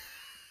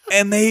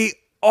 And they,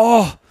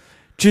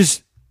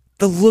 just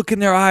the look in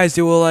their eyes,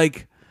 they were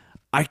like,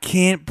 I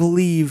can't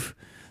believe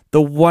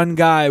the one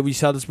guy we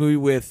saw this movie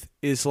with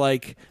is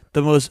like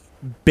the most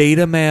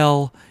beta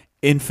male,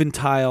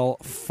 infantile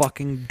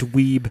fucking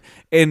dweeb.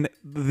 And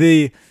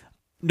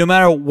no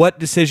matter what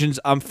decisions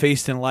I'm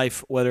faced in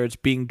life, whether it's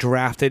being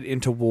drafted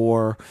into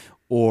war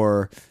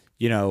or,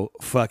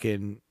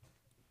 fucking...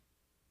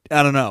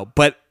 I don't know,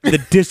 but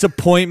the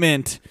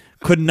disappointment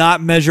could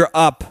not measure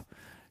up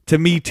to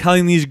me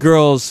telling these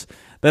girls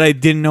that I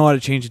didn't know how to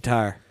change a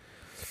tire.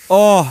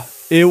 Oh,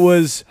 it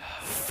was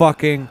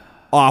fucking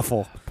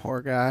awful.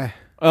 Poor guy.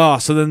 Oh,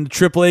 so then the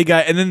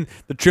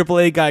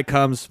AAA guy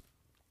comes,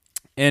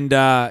 and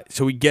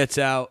so he gets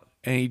out,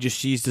 and he just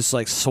sees this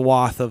like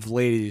swath of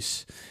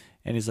ladies,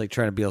 and he's like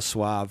trying to be all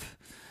suave.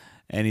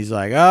 And he's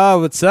like, oh,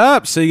 what's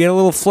up? So you get a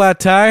little flat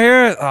tire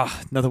here?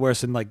 Oh, nothing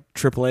worse than like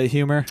AAA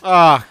humor.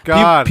 Oh,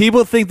 God.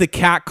 People think the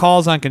cat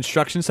calls on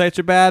construction sites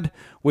are bad.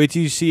 Wait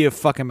till you see a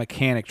fucking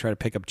mechanic try to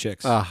pick up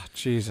chicks. Oh,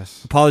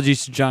 Jesus.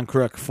 Apologies to John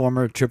Crook,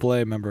 former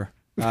AAA member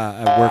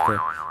at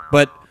Worker.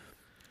 But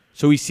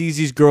so he sees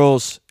these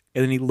girls,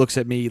 and then he looks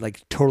at me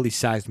like totally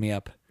sized me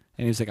up.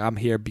 And he's like, I'm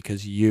here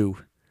because you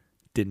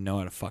didn't know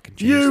how to fucking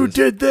change You this.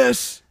 did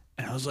this.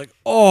 And I was like,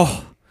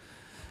 oh,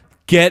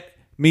 get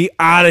me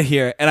out of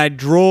here. And I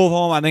drove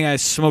home. I think I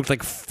smoked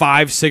like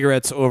 5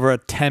 cigarettes over a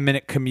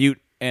 10-minute commute,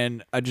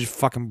 and I just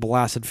fucking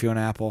blasted Fiona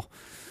Apple.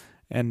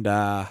 And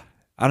I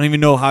don't even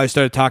know how I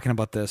started talking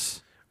about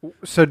this.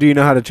 So do you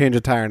know how to change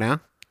a tire now?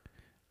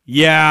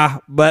 Yeah,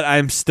 but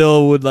I'm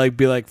still would like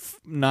be like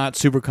not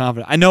super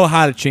confident. I know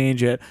how to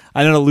change it.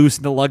 I know to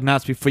loosen the lug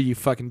nuts before you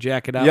fucking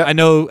jack it out. Yep. I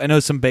know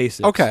some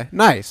basics. Okay,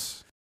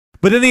 nice.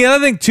 But then the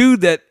other thing too,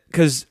 that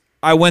because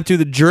I went through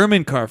the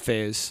German car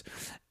phase,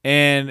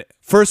 and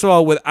first of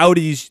all, with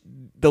Audis,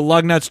 the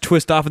lug nuts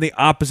twist off in the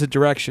opposite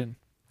direction.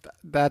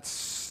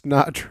 That's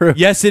not true.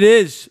 Yes, it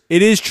is.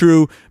 It is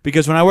true,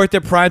 because when I worked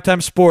at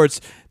Primetime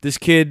Sports, this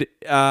kid,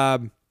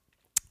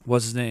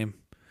 what's his name?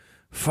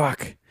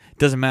 Fuck,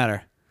 doesn't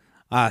matter.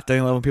 Don't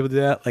you love when people do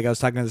that? Like I was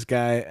talking to this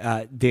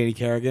guy, Danny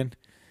Kerrigan.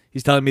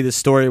 He's telling me this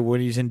story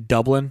when he's in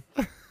Dublin,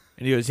 and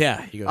he goes,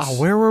 "Yeah." He goes, Oh,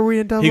 where were we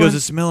in Dublin? He goes,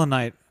 "It's the middle of the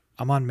night.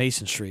 I'm on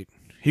Mason Street."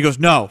 He goes,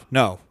 No.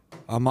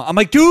 I'm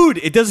like, dude,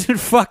 it doesn't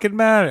fucking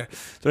matter.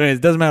 So anyways,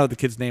 it doesn't matter what the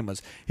kid's name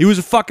was. He was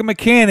a fucking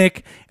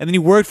mechanic, and then he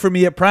worked for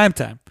me at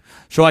Primetime.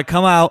 So I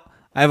come out,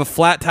 I have a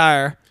flat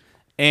tire,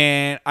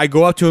 and I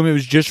go up to him. It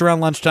was just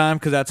around lunchtime,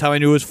 because that's how I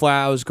knew it was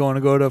flat. I was going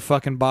to go to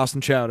fucking Boston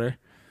Chowder.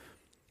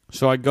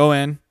 So I go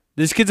in.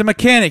 This kid's a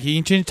mechanic. He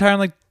can change a tire in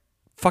like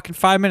fucking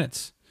 5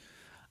 minutes.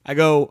 I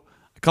call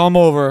him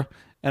over,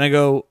 and I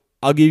go,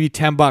 I'll give you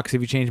 $10 if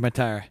you change my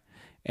tire.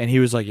 And he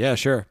was like, yeah,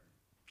 sure.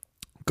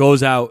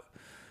 Goes out.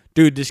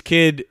 Dude, this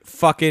kid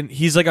fucking,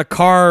 he's like a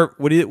car,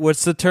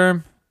 what's the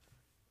term?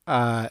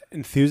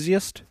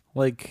 Enthusiast?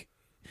 Like,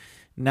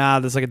 nah,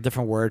 there's like a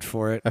different word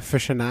for it.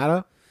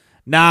 Aficionado?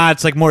 Nah,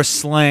 it's like more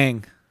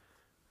slang.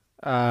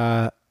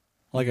 Like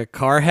a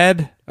car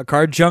head? A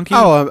car junkie?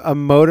 Oh, a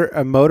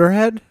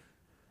motorhead?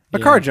 A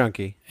Yeah. car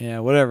junkie. Yeah,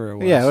 whatever it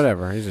was. Yeah,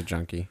 whatever. He's a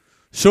junkie.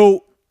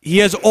 So he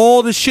has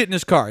all this shit in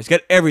his car. He's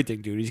got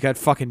everything, dude. He's got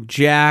fucking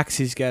jacks.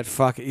 He's got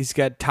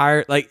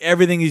tire, like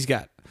everything he's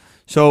got.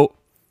 So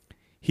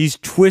he's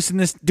twisting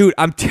this. Dude,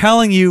 I'm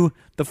telling you,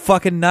 the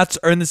fucking nuts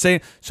are in the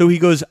same. So he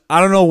goes,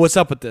 I don't know what's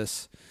up with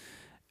this.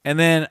 And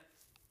then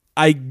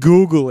I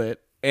Google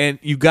it, and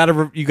you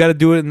gotta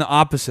do it in the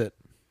opposite.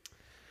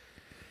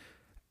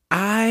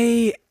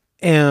 I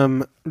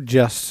am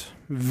just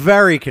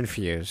very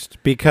confused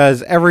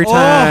because every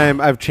time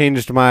I've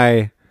changed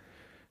my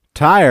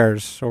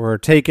tires or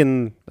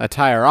taken a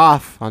tire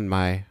off on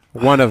my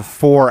One of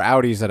 4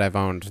 Audis that I've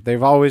owned.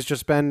 They've always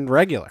just been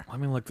regular. Let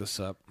me look this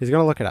up. He's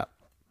going to look it up.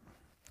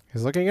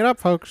 He's looking it up,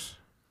 folks.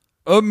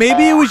 Oh,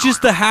 maybe it was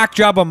just the hack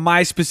job on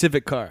my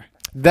specific car.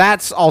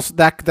 That's also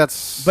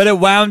that's But it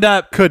wound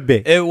up could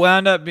be. It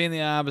wound up being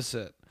the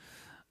opposite.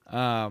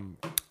 Let's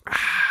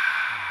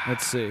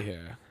see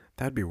here.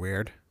 That'd be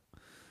weird.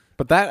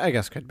 But that I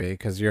guess could be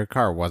because your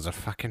car was a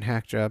fucking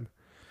hack job.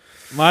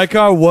 My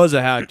car was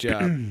a hack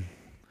job.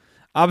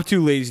 I'm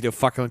too lazy to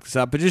fucking look this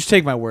up, but just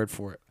take my word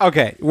for it.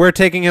 Okay, we're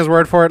taking his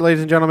word for it,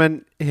 ladies and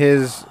gentlemen.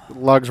 His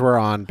lugs were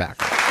on back.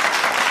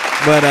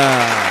 But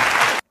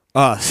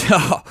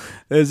so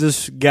there's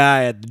this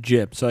guy at the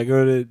gym. So I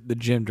go to the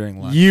gym during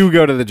lunch. You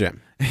go to the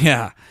gym.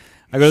 Yeah.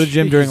 I go to the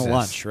gym during Jesus.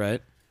 lunch,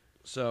 right?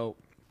 So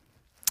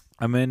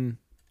I'm in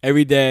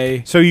every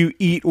day. So you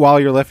eat while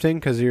you're lifting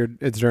because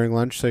it's during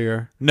lunch. So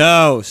you're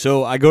No,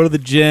 so I go to the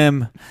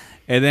gym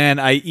and then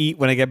I eat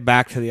when I get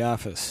back to the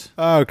office.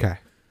 okay.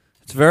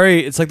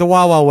 It's like the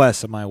Wild Wild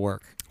West of my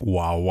work.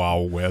 Wow,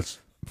 West.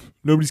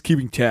 Nobody's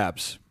keeping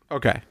tabs.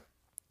 Okay.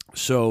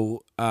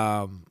 So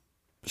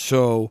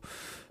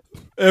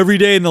every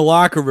day in the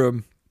locker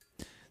room,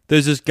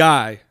 there's this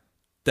guy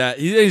that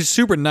he's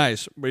super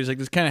nice, but he's like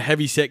this kind of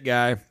heavy set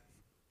guy,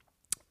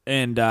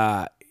 and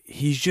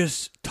he's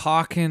just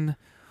talking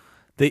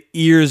the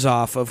ears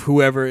off of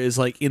whoever is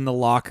like in the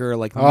locker,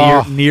 like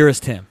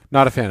nearest him.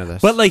 Not a fan of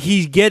this. But like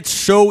he gets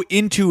so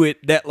into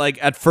it that like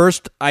at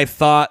first I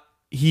thought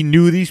he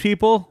knew these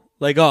people,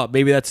 like oh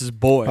maybe that's his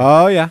boy,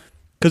 oh yeah.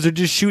 because they're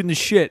just shooting the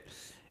shit.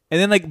 And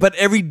then like, but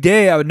every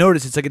day I would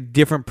notice it's like a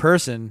different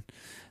person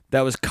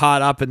that was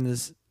caught up in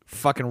this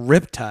fucking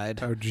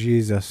riptide. Oh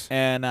Jesus.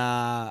 And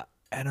I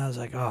was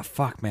like, oh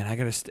fuck, man, I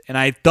gotta. And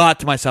I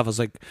thought to myself, I was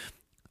like,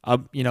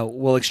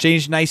 we'll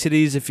exchange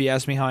niceties if he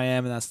asks me how I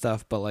am and that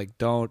stuff, but like,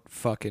 don't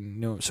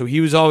fucking know. So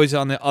he was always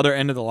on the other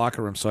end of the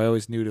locker room, so I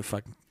always knew to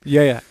fucking.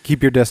 Yeah.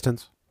 Keep your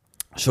distance.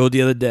 So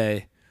the other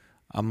day,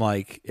 I'm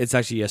like, it's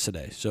actually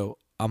yesterday. So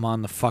I'm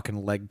on the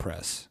fucking leg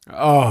press,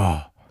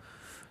 Oh.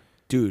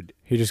 dude.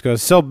 He just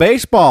goes, so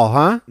baseball,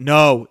 huh?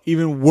 No,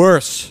 even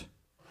worse.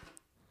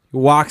 He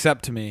walks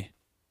up to me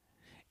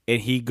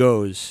and he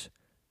goes,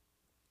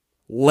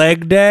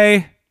 leg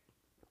day?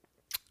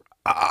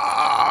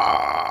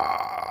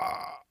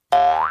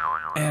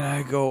 And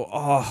I go,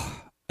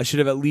 oh, I should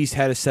have at least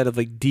had a set of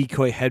like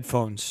decoy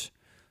headphones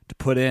to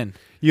put in.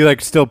 You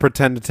like still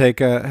pretend to take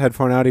a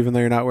headphone out even though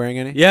you're not wearing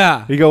any?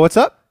 Yeah. You go, what's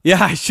up?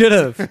 Yeah, I should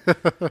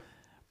have.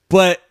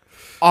 But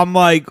I'm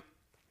like,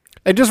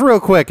 And just real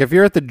quick, if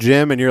you're at the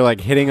gym and you're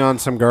like hitting on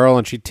some girl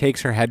and she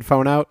takes her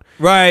headphone out,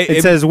 right.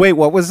 it says, wait,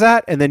 what was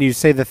that? And then you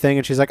say the thing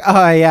and she's like,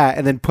 oh, yeah,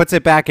 and then puts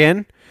it back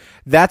in.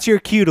 That's your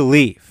cue to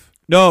leave.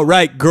 No,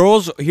 right.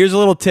 Girls, here's a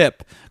little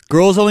tip.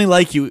 Girls only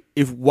like you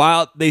if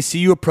while they see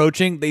you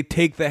approaching, they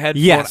take the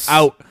headphone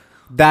out.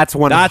 That's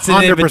 100% That's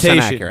an invitation.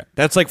 accurate.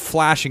 That's like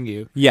flashing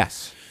you.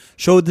 Yes.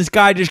 So this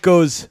guy just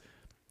goes,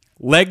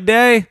 leg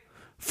day?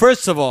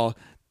 First of all,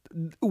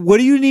 what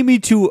do you need me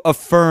to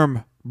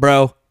affirm,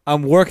 bro?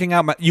 I'm working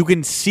out you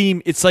can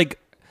see, it's like,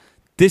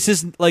 this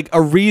is like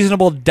a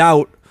reasonable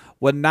doubt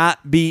would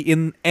not be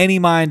in any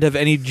mind of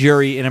any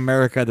jury in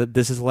America that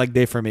this is leg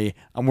day for me.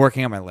 I'm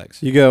working on my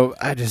legs. You go,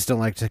 I just don't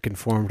like to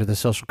conform to the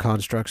social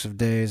constructs of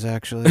days,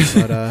 actually.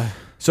 But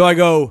So I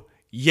go,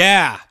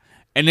 yeah.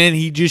 And then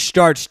he just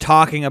starts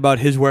talking about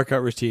his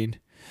workout routine.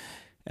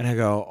 And I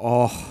go,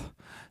 oh,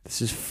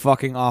 this is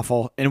fucking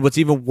awful. And what's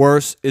even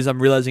worse is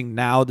I'm realizing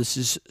now this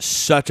is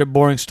such a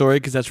boring story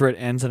because that's where it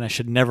ends and I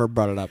should never have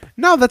brought it up.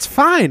 no, that's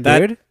fine, That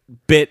dude.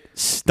 bit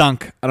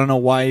stunk. I don't know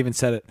why I even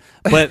said it.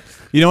 But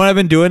you know what I've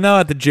been doing now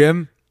at the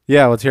gym?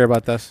 Yeah, let's hear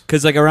about this.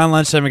 Because like around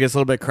lunchtime it gets a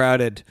little bit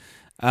crowded.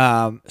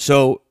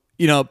 So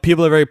you know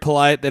people are very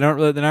polite. They're not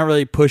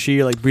really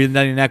pushy, like breathing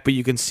down your neck. But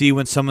you can see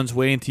when someone's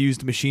waiting to use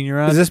the machine you're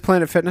on. Is this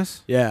Planet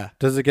Fitness? Yeah,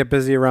 Does it get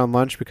busy around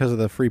lunch because of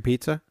the free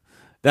pizza?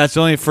 that's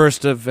only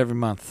first of every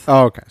month.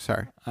 Oh, okay.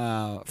 Sorry.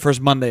 First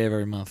Monday of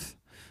every month.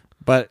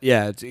 But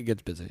yeah, it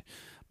gets busy.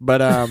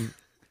 But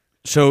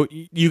so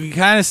you can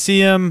kind of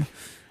see them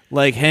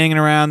like hanging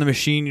around the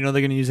machine. You know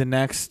they're gonna use it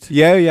next.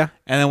 Yeah.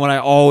 And then what I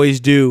always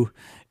do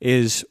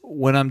is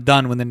when I'm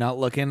done, when they're not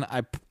looking,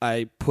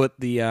 I put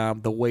the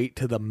weight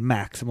to the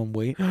maximum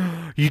weight.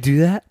 You do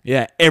that?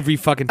 Yeah, every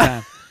fucking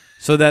time,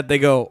 so that they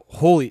go,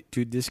 "Holy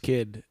dude, this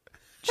kid,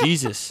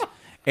 Jesus!"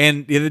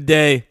 And the other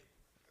day,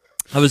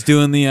 I was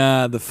doing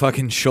the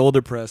fucking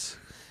shoulder press,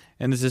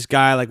 and there's this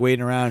guy like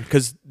waiting around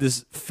because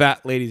this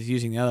fat lady's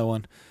using the other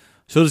one.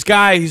 So this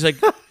guy, he's like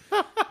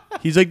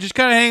just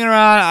kind of hanging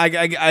around.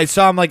 I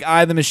saw him like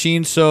eye the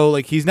machine, so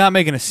like he's not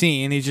making a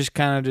scene. He's just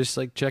kind of just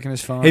like checking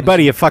his phone. Hey,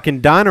 buddy, you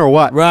fucking done or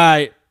what?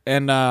 Right.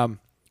 And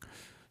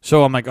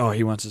so I'm like, oh,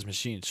 he wants his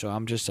machine. So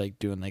I'm just like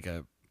doing like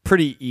a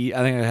pretty I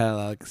think I had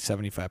like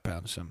 75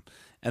 pounds or something.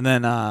 And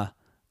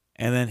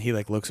then he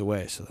like looks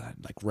away. So that,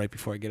 like right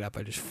before I get up,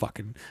 I just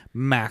fucking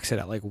max it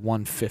at like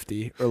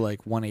 150 or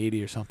like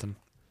 180 or something.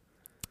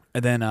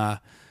 And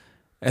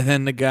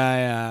then the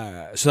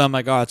guy, so I'm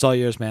like, oh, it's all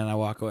yours, man. And I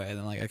walk away. And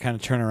then like I kind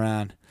of turn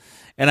around,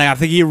 And I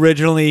think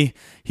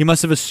he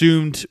must have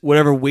assumed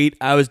whatever weight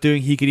I was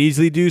doing he could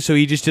easily do, so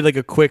he just did like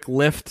a quick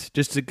lift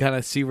just to kind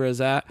of see where I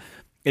was at,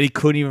 and he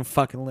couldn't even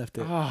fucking lift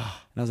it. And I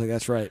was like,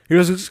 that's right. He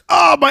was,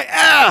 oh, my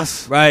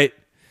ass. Right.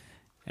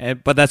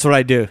 But that's what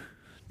I do.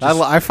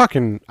 I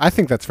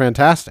think that's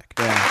fantastic.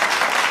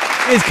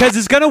 It's because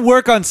it's gonna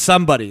work on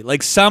somebody.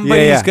 Like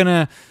somebody's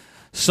gonna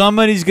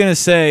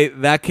say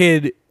that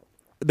kid.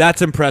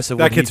 That's impressive.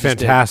 That kid's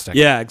fantastic.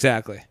 Yeah,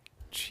 exactly.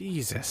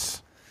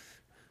 Jesus.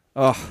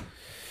 Oh,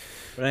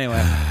 but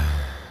anyway,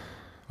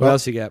 what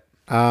else you got?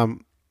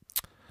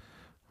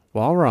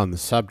 While we're on the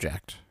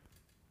subject,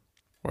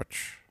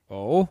 which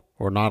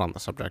we're not on the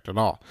subject at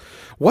all.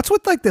 What's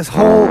with like this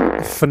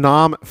whole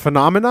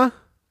phenomena?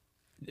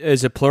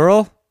 Is it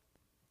plural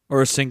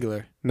or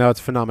singular? No, it's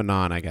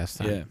phenomenon, I guess.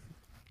 Then. Yeah.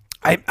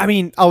 I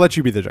mean, I'll let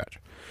you be the judge.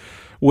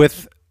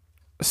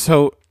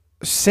 So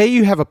say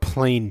you have a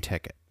plane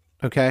ticket,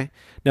 okay?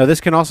 Now, this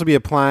can also be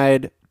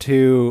applied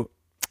to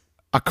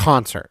a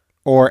concert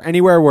or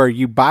anywhere where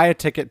you buy a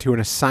ticket to an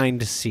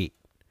assigned seat.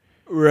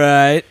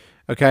 Right.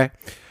 Okay?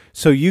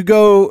 So you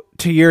go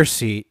to your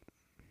seat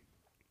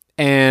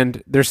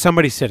and there's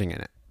somebody sitting in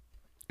it.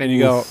 And you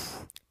go,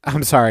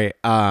 I'm sorry,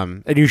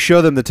 and you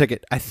show them the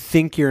ticket. I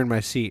think you're in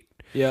my seat.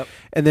 Yep.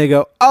 And they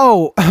go,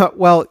 oh,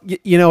 well,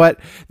 you know what?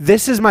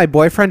 This is my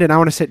boyfriend, and I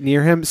want to sit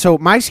near him. So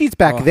my seat's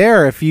back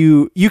there. If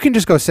you can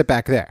just go sit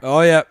back there.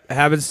 Oh, yeah. It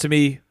happens to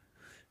me.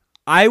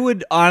 I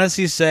would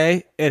honestly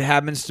say it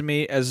happens to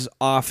me as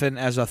often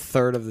as a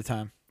third of the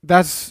time.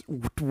 That's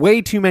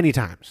way too many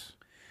times.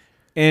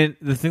 And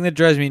the thing that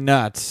drives me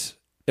nuts,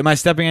 am I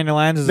stepping on your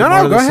lines? No,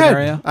 go ahead.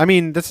 Scenario? I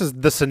mean, this is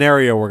the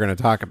scenario we're going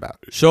to talk about.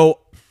 So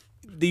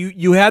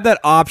you had that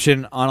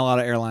option on a lot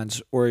of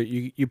airlines where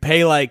you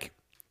pay like,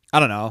 I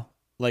don't know,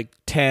 like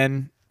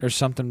 $10 or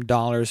something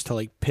to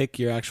like pick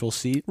your actual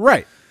seat.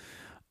 Right.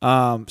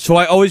 So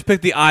I always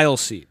pick the aisle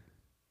seat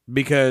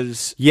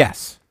because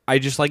yes, I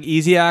just like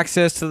easy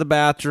access to the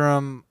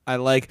bathroom.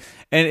 And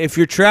if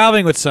you're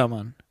traveling with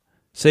someone,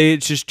 say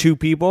it's just two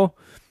people,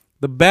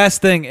 the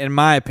best thing in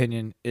my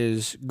opinion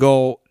is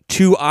go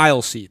 2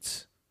 aisle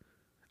seats.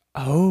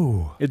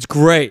 Oh, it's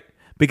great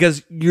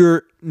because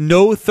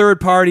no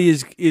third party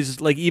is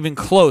like even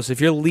close.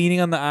 If you're leaning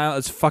on the aisle,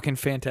 it's fucking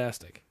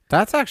fantastic.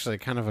 That's actually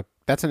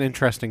that's an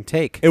interesting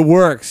take. It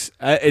works.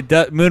 It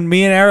does. When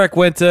me and Eric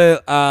went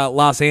to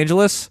Los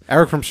Angeles.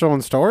 Eric from Show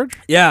and Storage?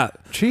 Yeah.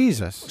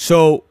 Jesus.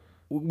 So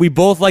we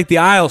both like the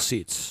aisle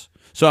seats.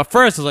 So at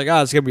first I was like,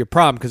 oh, it's going to be a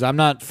problem because I'm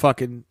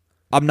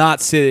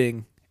not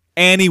sitting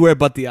anywhere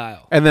but the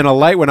aisle. And then a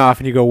light went off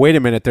and you go, wait a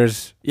minute,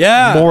 there's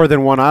more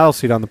than one aisle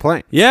seat on the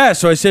plane. Yeah.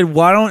 So I said,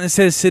 why don't,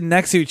 instead of sitting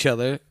next to each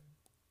other,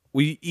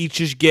 we each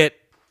just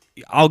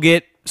I'll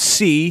get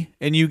C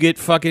and you get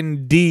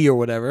fucking D or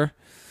whatever.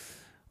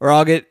 Or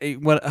I'll get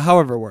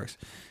however it works.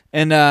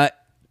 And,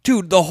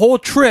 dude, the whole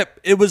trip,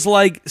 it was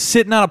like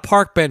sitting on a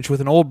park bench with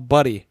an old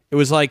buddy. It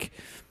was like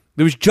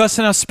there was just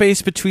enough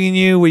space between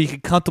you where you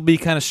could comfortably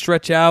kind of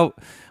stretch out,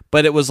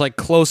 but it was like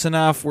close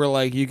enough where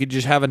like you could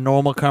just have a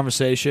normal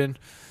conversation.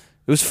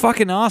 It was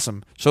fucking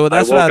awesome. So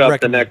that's what I'd recommend. I woke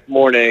up the next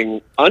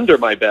morning under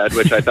my bed,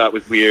 which I thought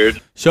was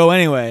weird. So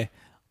anyway,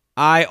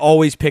 I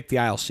always pick the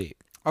aisle seat.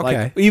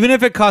 Okay. Like, even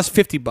if it costs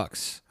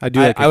 $50, I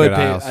do like a good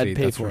aisle seat. I'd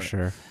pay that's for it.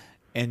 Sure.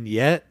 And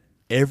yet,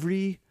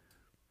 every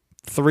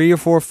 3 or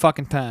 4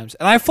 fucking times,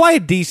 and I fly a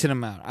decent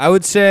amount. I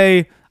would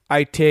say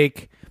I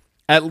take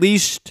at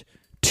least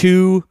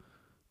 2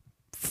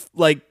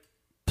 like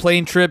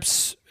plane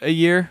trips a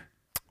year.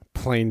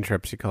 Plane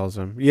trips, he calls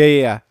them.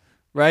 Yeah.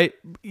 Right?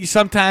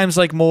 Sometimes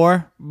like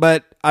more,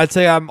 but I'd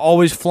say I'm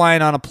always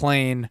flying on a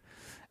plane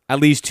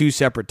at least 2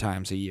 separate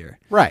times a year.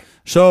 Right.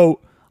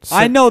 So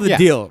I know the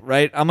deal,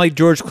 right? I'm like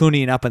George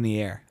Clooney and Up in the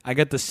Air. I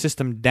got the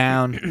system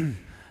down,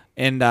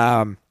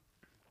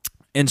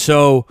 and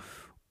so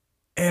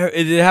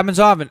it happens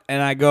often,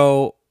 and I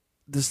go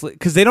this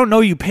because they don't know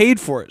you paid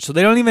for it, so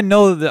they don't even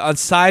know that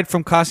aside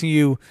from causing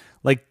you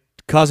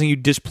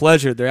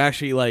displeasure, they're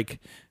actually like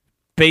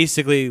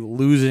basically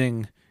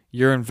losing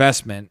your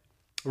investment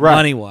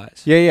money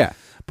wise. Yeah.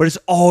 But it's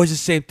always the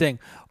same thing.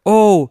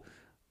 Oh,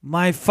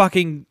 my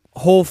fucking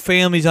whole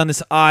family's on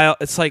this aisle.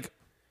 It's like,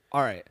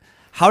 all right,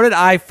 how did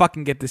I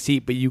fucking get the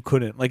seat, but you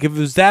couldn't? Like, if it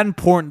was that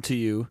important to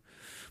you,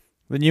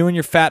 then you and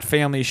your fat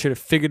family should have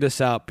figured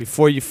this out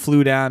before you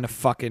flew down to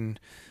fucking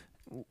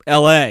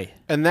L.A.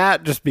 And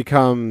that just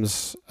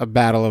becomes a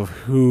battle of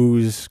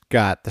who's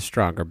got the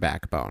stronger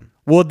backbone.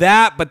 Well,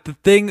 but the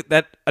thing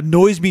that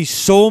annoys me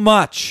so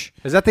much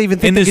is that they even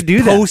think in they this could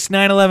do that post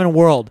 9/11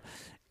 world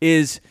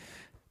is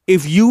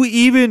if you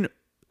even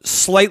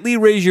slightly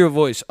raise your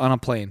voice on a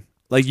plane,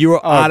 like you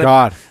were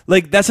God.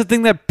 Like that's the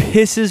thing that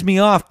pisses me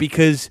off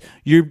because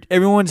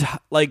everyone's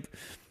like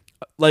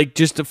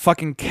just a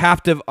fucking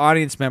captive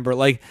audience member.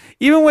 Like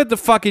even with the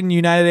fucking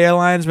United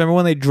Airlines, remember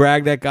when they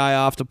dragged that guy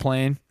off the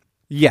plane?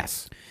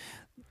 Yes.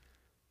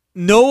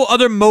 No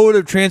other mode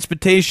of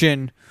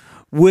transportation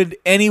would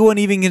anyone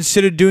even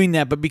consider doing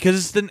that? But because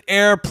it's an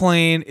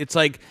airplane, it's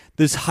like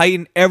this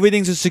heightened.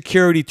 Everything's a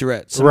security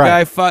threat. Some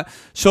Right. guy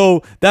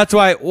so that's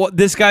why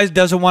this guy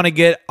doesn't want to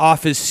get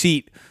off his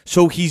seat.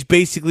 So he's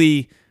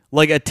basically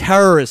like a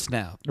terrorist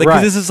now. Like 'cause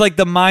Right. this is like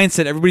the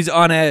mindset. Everybody's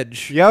on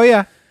edge. Oh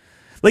yeah.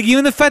 Like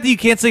even the fact that you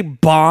can't say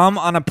bomb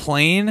on a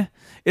plane,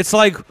 it's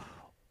like,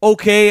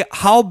 okay,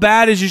 how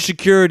bad is your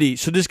security?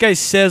 So this guy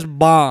says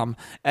bomb,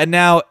 and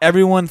now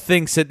everyone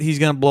thinks that he's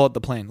gonna blow up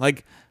the plane.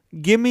 Like,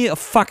 give me a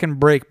fucking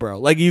break, bro.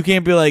 Like you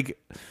can't be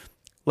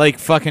like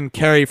fucking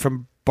Carrie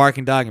from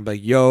Barking Dog and be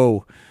like,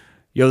 yo,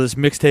 this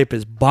mixtape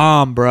is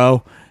bomb,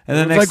 bro. And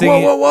then It's next like,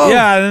 thing, whoa.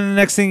 yeah, and then the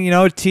next thing you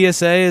know,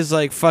 TSA is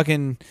like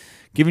fucking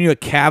giving you a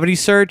cavity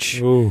search.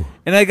 Ooh.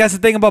 And I guess the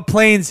thing about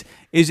planes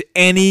is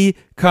any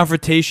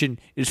confrontation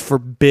is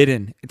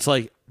forbidden. It's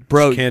like,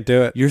 bro, Can't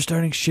do it. You're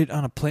starting shit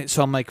on a plane.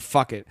 So I'm like,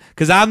 fuck it.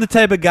 Because I'm the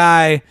type of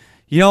guy,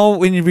 you know,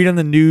 when you read on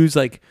the news,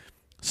 like,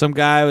 some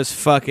guy was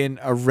fucking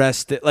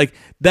arrested. Like,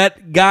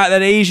 that guy,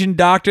 that Asian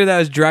doctor that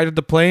was dragged off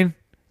the plane,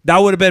 that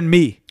would have been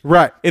me.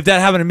 Right. If that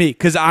happened to me.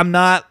 Because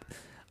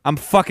I'm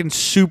fucking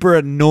super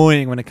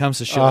annoying when it comes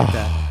to shit like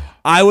that.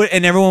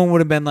 And everyone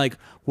would have been like,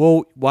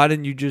 well, why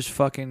didn't you just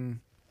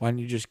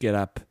get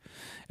up?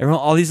 Everyone,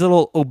 all these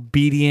little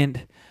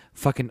obedient,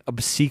 fucking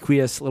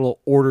obsequious little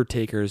order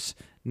takers,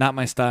 not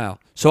my style.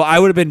 So I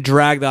would have been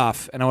dragged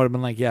off, and I would have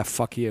been like, yeah,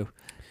 fuck you.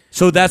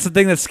 So that's the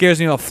thing that scares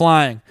me about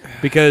flying,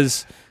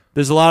 because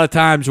there's a lot of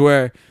times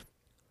where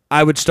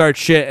I would start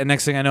shit, and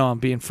next thing I know, I'm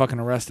being fucking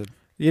arrested.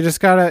 You just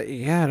gotta,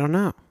 I don't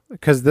know,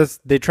 because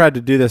they tried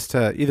to do this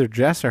to either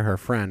Jess or her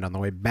friend on the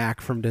way back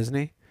from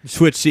Disney.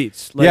 Switch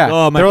seats. Like, yeah,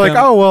 oh, my they're like,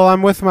 fam- oh well,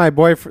 I'm with my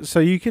boyfriend, so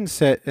you can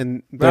sit.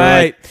 And they're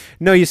Right. like,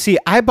 no, you see,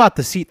 I bought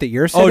the seat that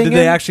you're sitting in. did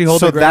they actually hold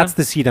So their ground? that's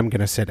the seat I'm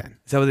gonna sit in.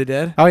 Is that what they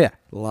did? Oh yeah.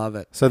 Love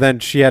it. So then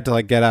she had to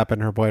like get up, and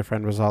her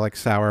boyfriend was all like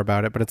sour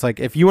about it. But it's like,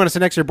 if you want to sit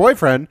next to your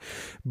boyfriend,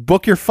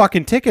 book your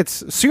fucking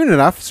tickets soon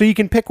enough so you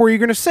can pick where you're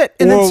gonna sit,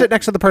 and Well- then sit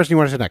next to the person you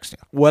want to sit next to.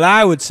 What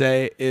I would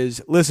say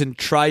is, listen,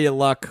 try your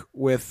luck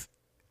with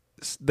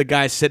the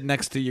guy sitting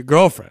next to your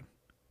girlfriend.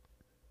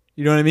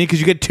 You know what I mean? Because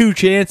you get two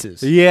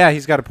chances. Yeah,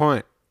 he's got a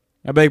point.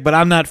 I beg, but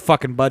I'm not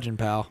fucking budging,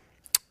 pal.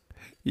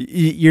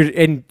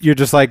 You're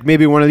just like,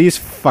 maybe one of these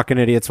fucking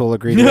idiots will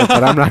agree to it,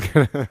 but I'm not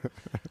gonna.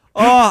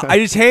 Oh, I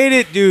just hate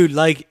it, dude.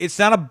 Like, it's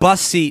not a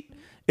bus seat.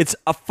 It's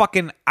a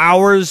fucking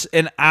hours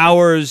and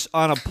hours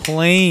on a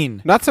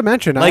plane. Not to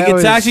mention, Like, I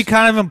it's actually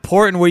kind of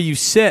important where you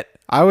sit.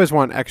 I always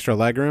want extra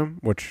legroom,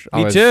 which Me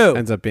always too.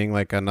 ends up being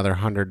like another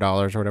 $100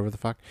 or whatever the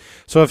fuck.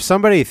 So if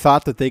somebody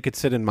thought that they could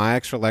sit in my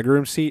extra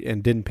legroom seat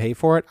and didn't pay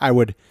for it, I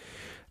would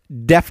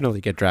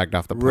definitely get dragged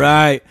off the plane.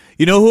 Right.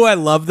 You know who I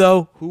love,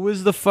 though? Who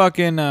was the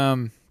fucking,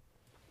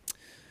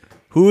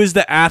 who is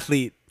the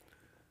athlete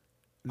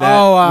that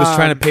was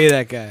trying to pay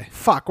that guy?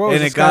 Fuck, what was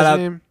And this it got guy's up-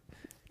 name?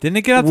 Didn't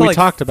it get up to We like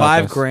talked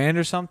about this. $5,000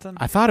 or something?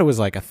 I thought it was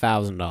like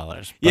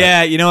 $1,000.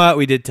 Yeah, you know what?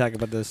 We did talk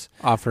about this.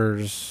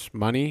 Offers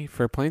money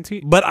for a plane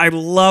seat? But I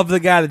love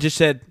the guy that just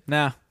said,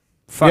 nah.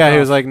 Fuck Yeah, he off.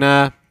 was like,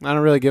 nah, I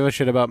don't really give a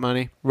shit about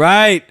money.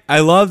 Right. I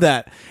love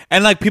that.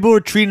 And like people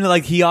were treating it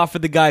like he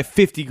offered the guy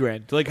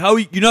 $50,000. Like, how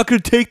you're not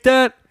gonna take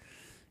that?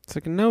 It's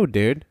like, no,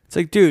 dude. It's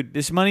like, dude,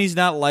 this money's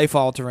not life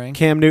altering.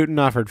 Cam Newton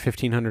offered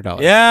 $1,500.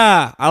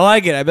 Yeah, I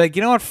like it. I'd be like,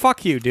 you know what?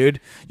 Fuck you,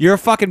 dude. You're a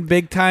fucking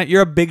big time.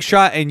 You're a big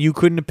shot, and you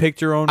couldn't have picked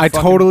your own. I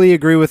fucking- totally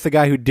agree with the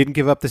guy who didn't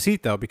give up the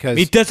seat, though, because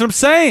That's what I'm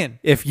saying.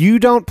 if you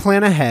don't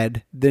plan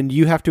ahead, then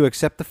you have to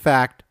accept the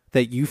fact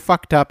that you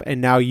fucked up, and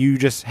now you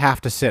just have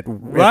to sit.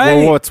 Right.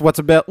 Well,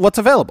 what's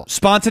available?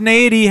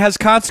 Spontaneity has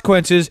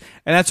consequences,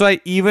 and that's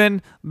why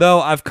even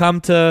though I've come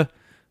to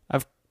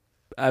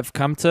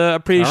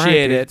appreciate All right,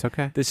 dude, it. it's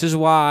okay. This is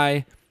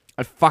why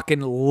I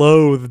fucking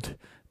loathed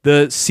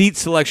the seat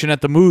selection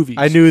at the movies.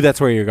 I knew that's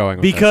where you're going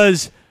with this.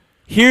 Because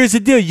here's the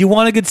deal. You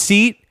want a good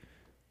seat?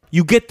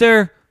 You get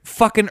there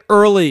fucking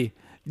early.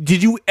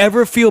 Did you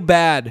ever feel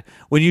bad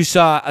when you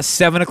saw a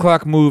 7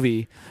 o'clock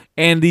movie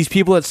and these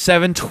people at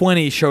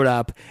 7:20 showed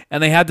up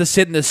and they had to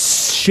sit in the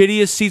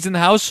shittiest seats in the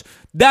house?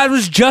 That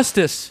was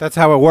justice. That's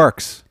how it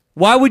works.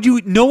 Why would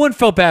you? No one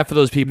felt bad for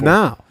those people.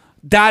 No.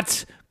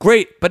 That's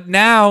great. But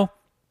now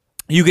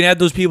you can have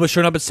those people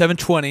showing up at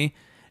 7:20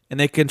 and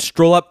they can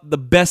stroll up the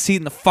best seat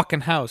in the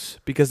fucking house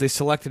because they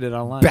selected it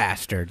online.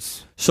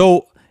 Bastards.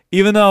 So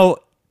even though,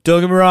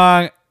 don't get me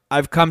wrong,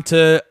 I've come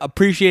to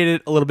appreciate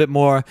it a little bit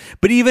more.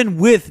 But even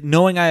with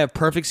knowing I have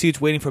perfect seats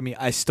waiting for me,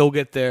 I still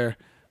get there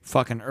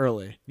fucking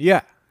early.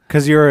 Yeah,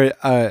 because you're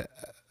a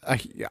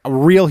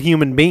real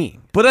human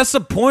being. But that's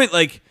the point.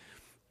 Like,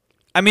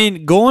 I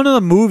mean, going to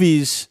the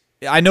movies,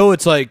 I know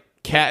it's like,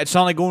 it's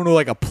not like going to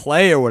like a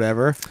play or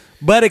whatever,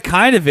 but it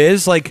kind of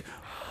is. Like,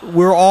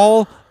 we're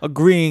all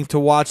agreeing to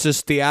watch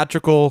this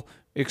theatrical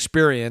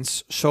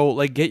experience. So,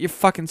 like, get your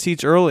fucking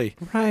seats early.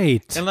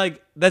 Right. And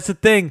like that's the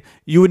thing.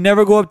 You would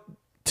never go up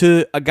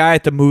to a guy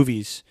at the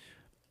movies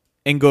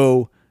and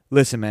go,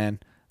 "Listen, man,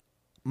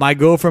 my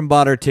girlfriend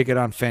bought her ticket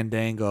on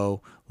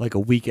Fandango like a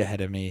week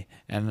ahead of me,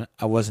 and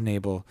I wasn't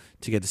able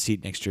to get the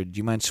seat next to her. Do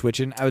you mind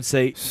switching?" I'd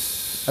say,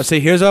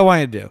 here's what I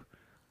want you to do.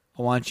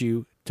 I want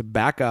you to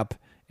back up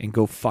and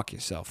go fuck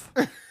yourself.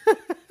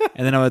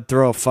 And then I would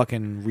throw a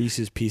fucking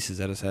Reese's Pieces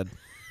at his head.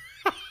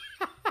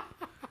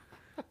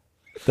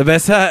 The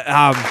best.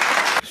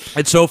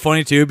 It's so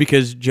funny too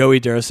because Joey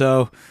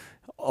Durso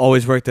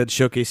always worked at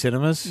Showcase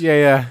Cinemas.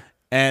 Yeah.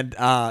 And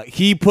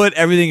he put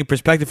everything in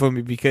perspective for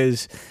me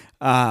because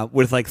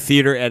with like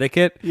theater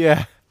etiquette.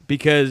 Yeah.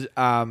 Because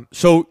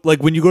so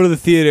like when you go to the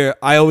theater,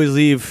 I always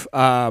leave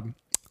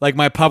like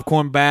my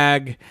popcorn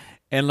bag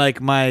and like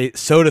my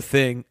soda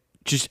thing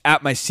just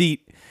at my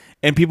seat,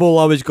 and people will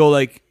always go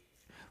like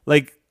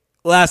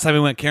last time we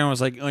went, Karen was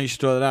like, "Oh, you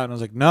should throw that out," and I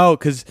was like, "No,"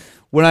 because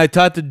when I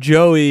talked to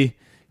Joey,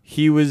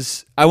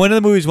 I went to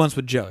the movies once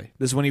with Joey.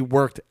 This is when he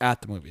worked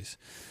at the movies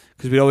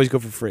because we'd always go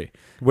for free.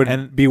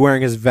 Would be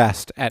wearing his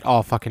vest at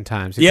all fucking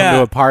times. He'd Yeah. come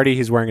to a party,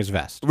 he's wearing his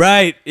vest.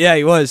 Right? Yeah,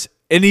 he was.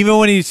 And even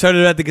when he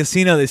started at the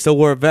casino, they still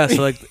wore a vest.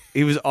 So like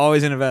he was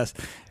always in a vest.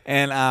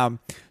 And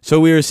so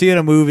we were seeing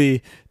a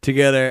movie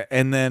together,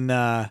 and then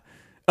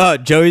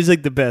Joey's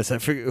like the best. I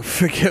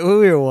forget what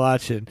we were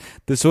watching.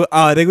 I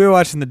think we were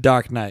watching The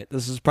Dark Knight.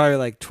 This was probably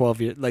like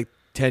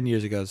 10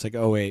 years ago. It's like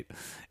 2008,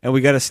 and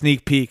we got a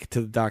sneak peek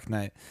to The Dark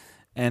Knight.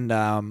 And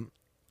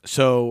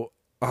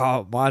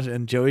watch,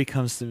 and Joey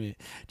comes to me.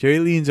 Joey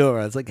leans over.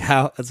 It's like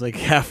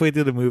halfway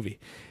through the movie,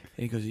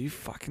 and he goes, "Are you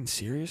fucking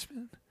serious,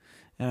 man?"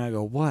 And I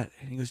go, "What?"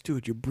 And he goes,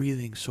 "Dude, you're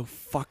breathing so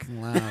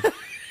fucking loud.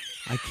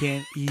 I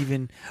can't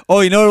even." Oh,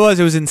 you know what it was?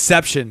 It was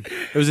Inception.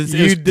 It was.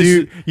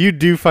 You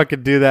do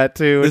fucking do that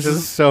too, which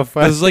is so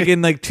funny. This was like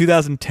in like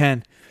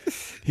 2010.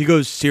 He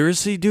goes,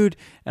 "Seriously, dude?"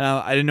 And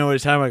I didn't know what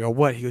his time. I go,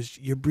 "What?" He goes,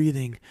 "You're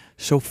breathing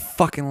so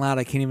fucking loud.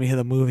 I can't even hear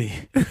the movie."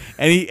 and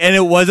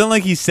it wasn't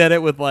like he said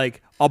it with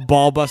like a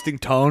ball busting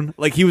tone.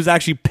 Like he was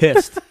actually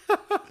pissed.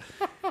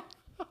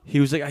 He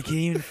was like, "I can't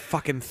even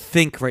fucking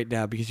think right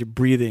now because you're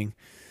breathing.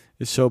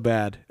 It's so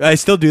bad." I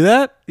still do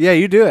that? Yeah,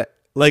 you do it.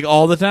 Like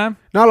all the time?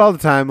 Not all the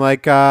time.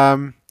 Like,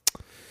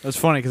 That's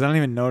funny because I don't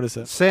even notice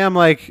it. say I'm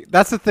like,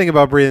 that's the thing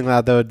about breathing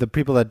loud, though. The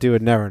people that do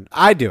it never.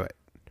 I do it.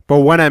 But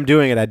when I'm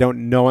doing it, I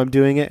don't know I'm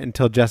doing it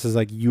until Jess is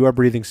like, "You are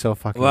breathing so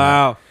fucking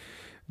loud." Wow.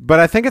 But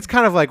I think it's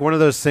kind of like one of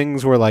those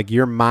things where like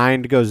your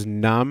mind goes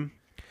numb.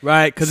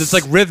 Right, because it's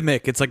like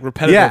rhythmic. It's like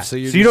repetitive. Yeah. So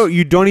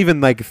you don't even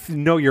like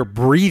know you're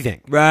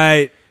breathing.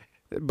 Right.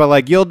 But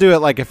like you'll do it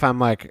like if I'm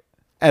like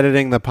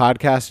editing the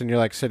podcast and you're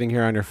like sitting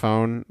here on your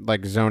phone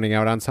like zoning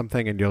out on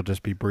something, and you'll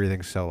just be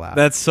breathing so loud.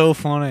 That's so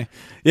funny.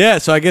 Yeah,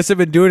 so I guess I've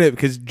been doing it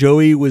because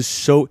Joey was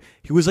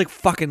he was like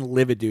fucking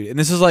livid, dude. And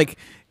this is like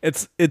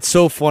it's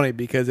so funny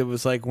because it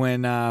was like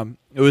when I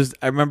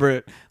remember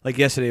it like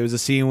yesterday. It was a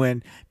scene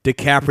when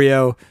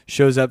DiCaprio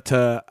shows up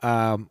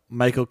to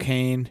Michael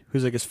Caine,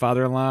 who's like his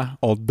father-in-law.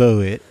 I'll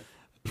do it.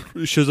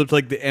 Shows up to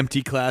like the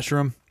empty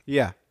classroom.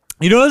 Yeah.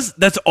 You know,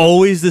 that's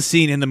always the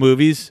scene in the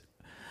movies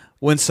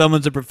when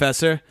someone's a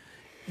professor.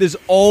 There's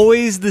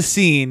always the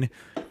scene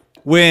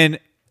when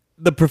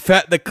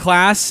the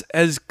class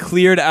has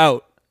cleared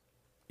out.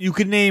 You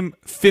could name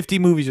 50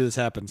 movies where this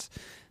happens.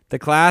 The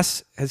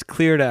class has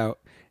cleared out.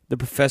 The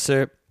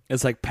professor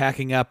is like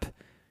packing up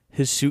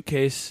his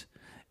suitcase,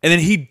 and then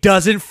he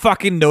doesn't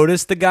fucking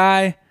notice the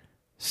guy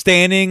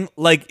standing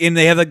like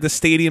they have like the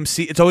stadium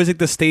seat. It's always like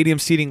the stadium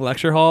seating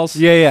lecture halls.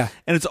 Yeah.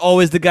 And it's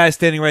always the guy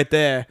standing right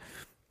there.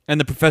 And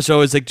the professor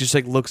always like just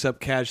like looks up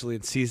casually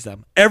and sees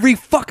them. Every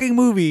fucking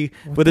movie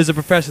where there's a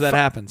professor that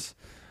happens.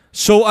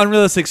 So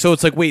unrealistic. So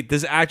it's like, wait,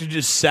 this actor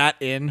just sat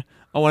in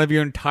on one of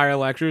your entire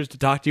lectures to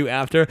talk to you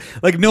after?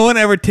 Like no one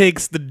ever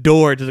takes the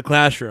door to the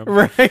classroom.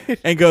 Right.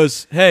 And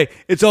goes, "Hey,"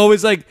 it's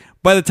always like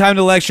by the time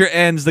the lecture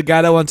ends, the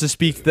guy that wants to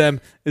speak to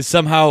them is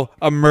somehow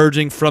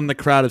emerging from the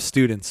crowd of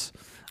students.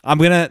 I'm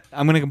gonna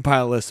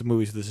compile a list of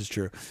movies where this is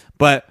true.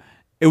 But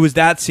it was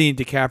that scene.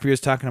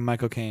 DiCaprio's talking to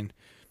Michael Caine,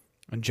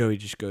 and Joey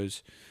just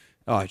goes,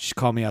 "Oh, it just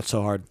called me out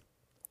so hard."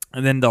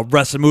 And then the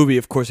rest of the movie,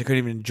 of course, I couldn't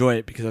even enjoy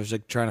it because I was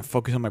like trying to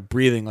focus on my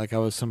breathing, like I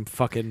was some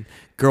fucking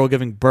girl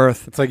giving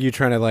birth. It's like you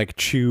trying to like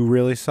chew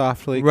really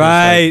softly. 'cause,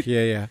 Right. Like,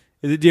 yeah.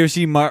 Did you ever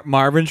see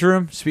Marvin's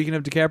Room? Speaking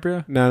of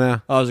DiCaprio,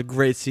 No. oh, it was a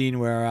great scene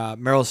where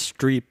Meryl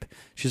Streep,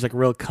 she's like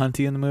real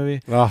cunty in the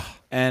movie, Oh.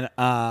 and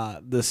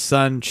the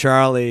son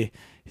Charlie,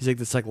 he's like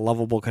this like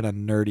lovable kind of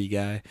nerdy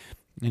guy,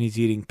 and he's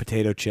eating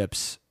potato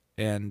chips,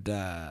 and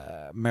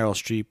Meryl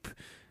Streep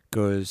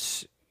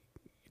goes,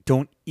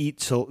 don't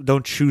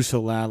chew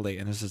so loudly.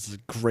 And there's this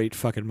great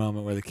fucking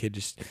moment where the kid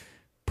just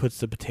puts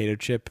the potato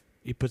chip,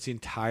 he puts the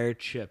entire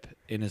chip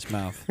in his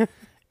mouth,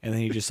 and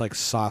then he just like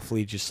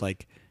softly just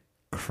like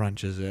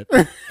crunches it,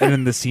 and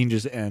then the scene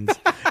just ends.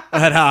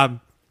 But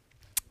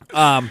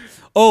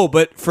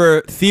but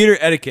for theater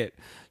etiquette,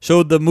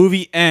 so the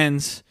movie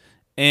ends,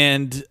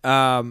 and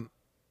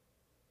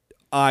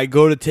I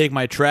go to take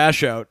my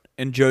trash out,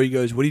 and Joey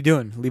goes, "What are you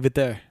doing? Leave it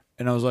there."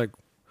 And I was like,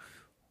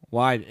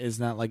 "Why?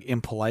 Isn't that like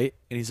impolite?"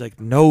 And he's like,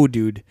 "No,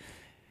 dude."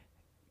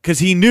 Because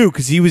he knew,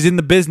 because he was in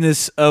the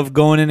business of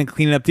going in and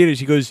cleaning up theaters.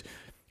 He goes,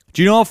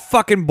 "Do you know how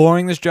fucking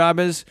boring this job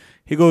is?"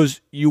 He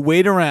goes, "You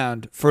wait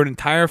around for an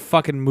entire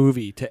fucking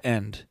movie to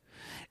end,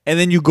 and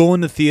then you go in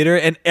the theater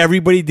and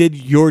everybody did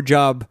your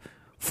job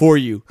for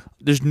you.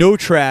 there's no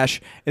trash,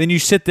 and then you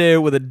sit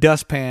there with a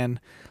dustpan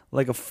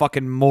like a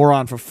fucking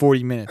moron for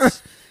 40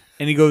 minutes.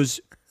 And he goes,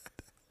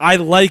 I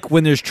like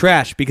when there's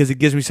trash because it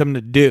gives me something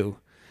to do.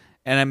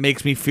 And it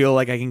makes me feel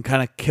like I can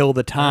kind of kill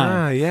the time.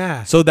 Ah,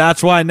 yeah. So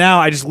that's why now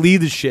I just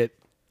leave the shit.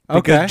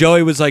 Because Okay.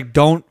 Joey was like,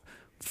 don't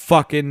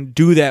fucking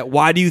do that.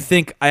 Why do you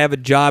think I have a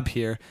job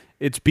here?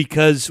 It's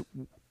because,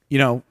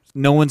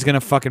 no one's going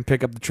to fucking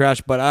pick up the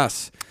trash but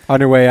us. On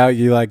your way out,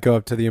 you like go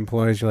up to the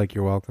employees. You're like,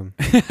 you're welcome.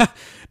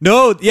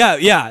 No,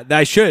 yeah,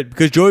 I should.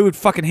 Because Joey would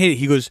fucking hate it.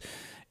 He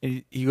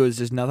goes,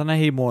 there's nothing I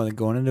hate more than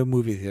going into a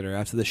movie theater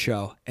after the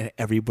show and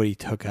everybody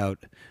took out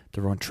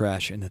their own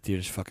trash and the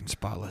theater's fucking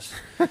spotless.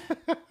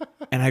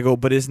 And I go,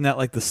 but isn't that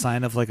like the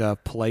sign of like a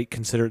polite,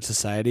 considerate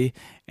society?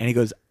 And he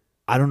goes,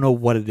 I don't know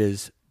what it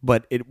is,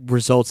 but it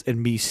results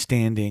in me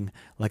standing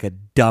like a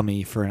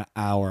dummy for an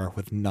hour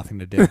with nothing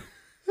to do.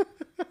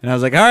 And I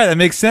was like, all right, that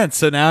makes sense.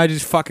 So now I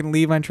just fucking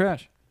leave my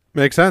trash.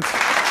 Makes sense.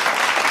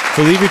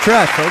 So leave your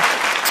trash,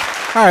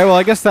 folks. All right. Well,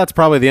 I guess that's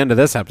probably the end of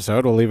this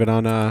episode. We'll leave it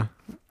on.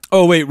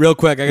 Oh, wait, real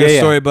quick. I got a Yeah.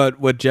 story about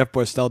what Jeff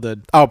Borstel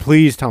did. Oh,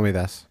 please tell me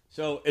this.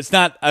 So it's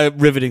not a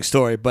riveting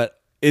story, but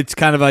it's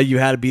kind of a you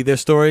had to be there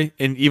story.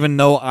 And even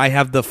though I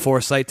have the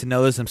foresight to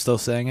know this, I'm still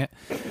saying it.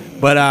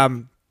 But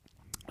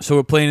so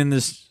we're playing in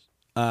this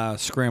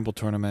scramble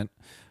tournament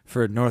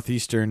for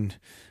Northeastern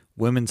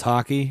women's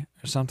hockey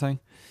or something.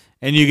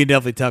 And you can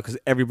definitely tell because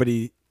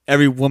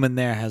every woman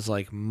there has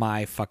like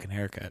my fucking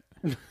haircut.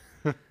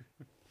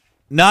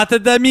 Not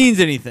that that means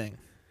anything.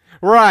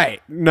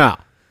 Right. No.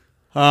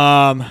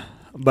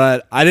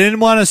 But I didn't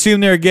want to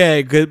assume they're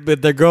gay,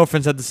 but their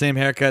girlfriends had the same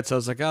haircut, so I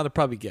was like, oh, they're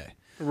probably gay.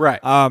 Right.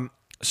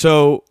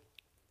 So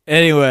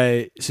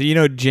anyway,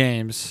 so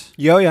James.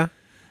 Yo, yeah.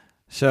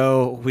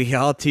 So we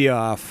all tee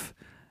off.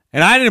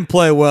 And I didn't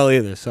play well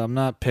either, so I'm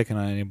not picking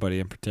on anybody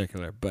in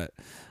particular. But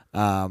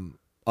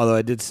although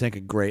I did sink a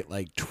great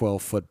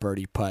 12-foot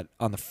birdie putt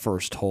on the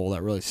first hole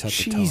that really set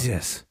the tone.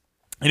 Jesus.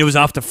 And it was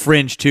off the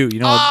fringe too. You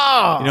know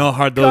how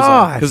hard those are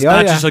God. because it's Yeah,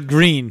 not yeah. just a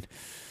green.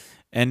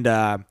 And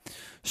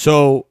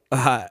so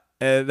that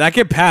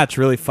kid Pat's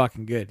really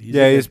fucking good.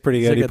 Yeah, he's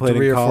pretty good. He Like a played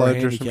in 3 or 4 college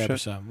or some handicap shit. or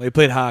something. He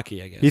played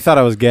hockey, I guess. He thought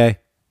I was gay.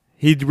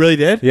 He really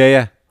did? Yeah,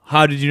 yeah.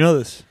 How did you know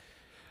this?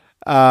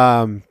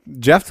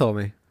 Jeff told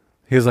me.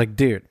 He was like,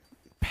 dude,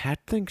 Pat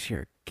thinks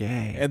you're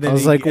gay. And then I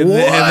was he- like, and what?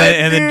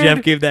 then, and then dude?"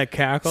 Jeff gave that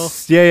cackle.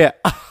 Yeah,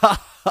 yeah.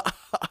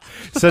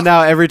 So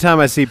now every time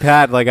I see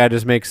Pat, I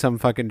just make some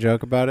fucking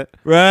joke about it.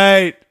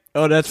 Right.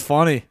 Oh, that's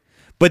funny.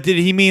 But did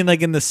he mean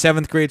in the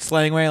 7th grade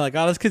slang way? Like,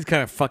 oh, this kid's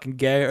kind of fucking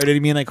gay? Or did he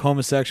mean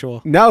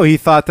homosexual? No, he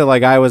thought that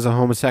I was a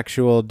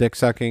homosexual,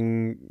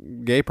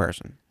 dick-sucking gay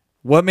person.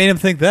 What made him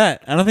think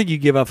that? I don't think you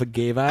give off a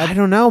gay vibe. I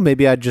don't know.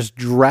 Maybe I just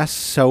dress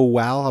so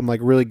well. I'm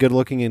really good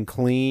looking and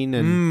clean,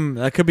 and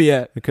That could be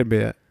it. it could be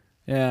it.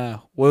 Yeah.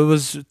 What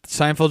was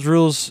Seinfeld's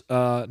rules?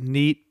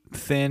 Neat,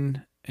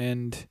 thin,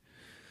 and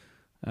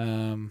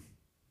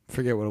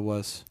forget what it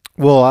was.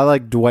 Well, I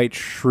like Dwight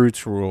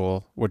Schrute's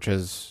rule, which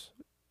is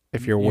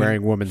if you're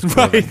wearing women's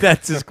clothing. Right,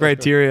 that's his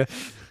criteria.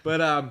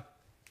 But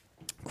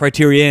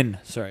criterion,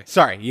 sorry.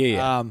 Sorry,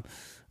 yeah.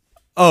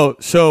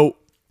 So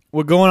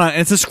we're going on.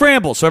 It's a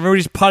scramble, so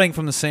everybody's putting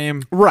from the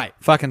same Right.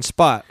 fucking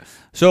spot.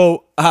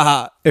 So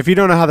If you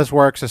don't know how this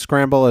works, a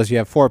scramble is you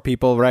have 4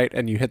 people, right,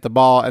 and you hit the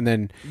ball, and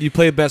then you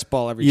play best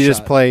ball every you shot.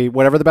 just play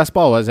whatever the best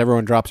ball was.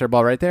 Everyone drops their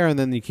ball right there, and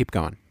then you keep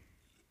going.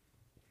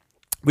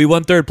 We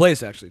won 3rd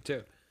place, actually,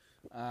 too.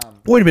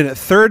 Wait a minute,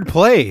 3rd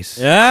place.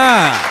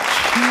 Yeah.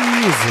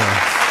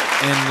 Jesus.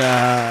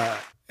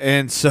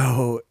 And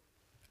so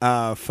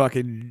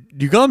fucking,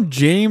 do you call him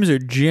James or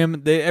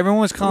Jim?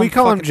 Everyone was calling We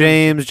call him fucking-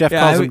 James. Jeff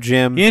calls he- him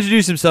Jim. He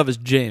introduced himself as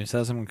James.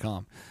 That's what I'm gonna call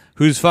him.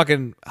 Who's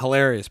fucking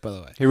hilarious, by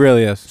the way. He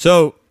really is.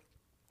 So,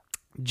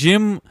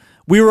 Jim,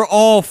 we were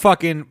all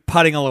fucking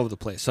putting all over the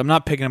place. So I'm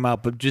not picking him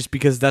out, but just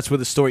because that's where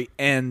the story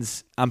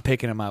ends, I'm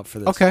picking him out for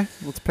this. Okay,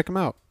 let's pick him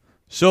out.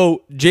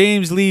 So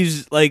James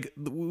leaves,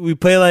 we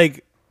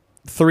play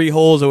 3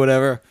 holes or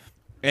whatever,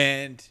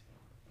 and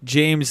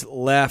James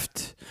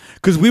left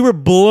because we were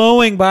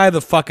blowing by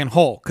the fucking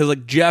hole. Because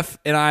Jeff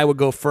and I would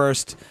go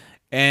first,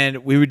 and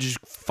we would just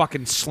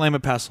fucking slam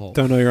it past the hole.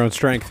 Don't know your own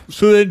strength.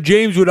 So then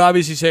James would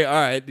obviously say, "All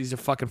right, these are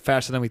fucking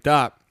faster than we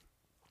thought,"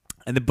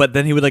 but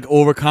then he would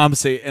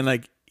overcompensate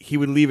and he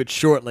would leave it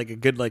short a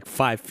good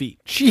 5 feet.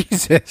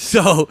 Jesus.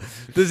 So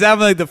this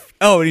happened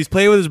and he's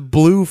playing with his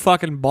blue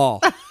fucking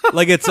ball.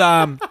 It's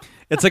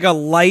like a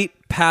light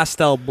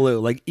pastel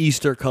blue,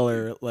 Easter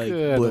color,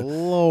 Good blue.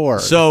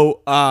 Lord.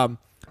 So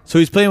so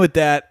he's playing with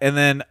that, and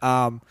then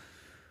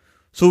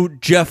so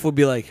Jeff would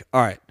be like,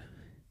 all right,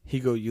 he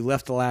go, you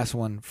left the last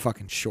one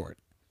fucking short.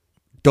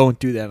 Don't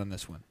do that on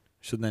this one.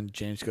 So then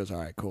James goes, all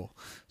right, cool.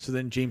 So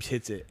then James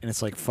hits it, and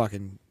it's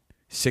fucking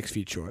 6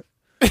 feet short.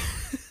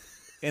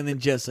 And then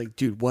Jeff's like,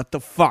 dude, what the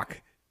fuck?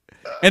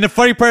 And the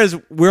funny part is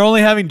we're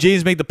only having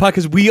James make the putt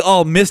because we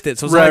all missed it.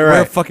 So it's not like we're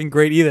Right. fucking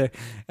great either.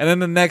 And then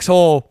the next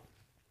hole,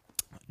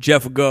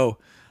 Jeff would go,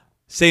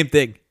 same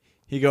thing.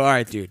 He'd go, all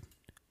right, dude,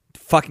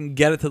 fucking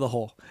get it to the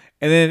hole.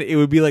 And then it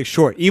would be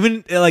short.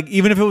 Even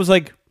if it was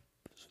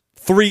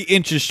 3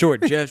 inches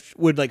short. Jeff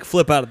would like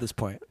flip out at this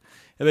point.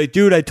 I'm like,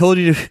 dude, I told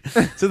you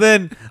to. So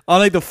then on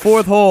like the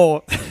 4th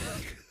hole,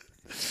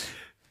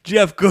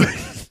 Jeff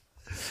goes.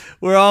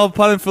 We're all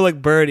putting for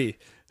like birdie.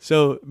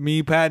 So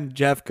me, Pat, and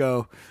Jeff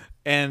go,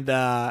 and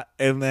then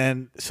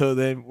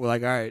we're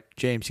like, all right,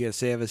 James, you gotta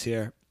save us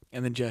here.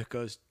 And then Jeff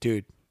goes,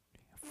 dude,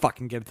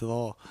 fucking get it to the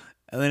hole.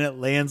 And then it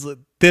lands.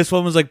 This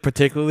one was like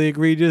particularly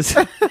egregious.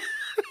 It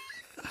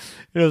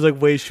was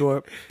like way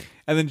short.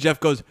 And then Jeff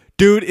goes,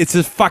 dude, it's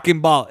this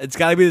fucking ball. It's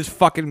got to be this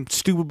fucking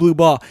stupid blue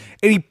ball.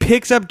 And he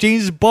picks up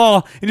James's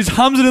ball and just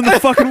hums it in the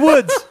fucking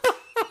woods.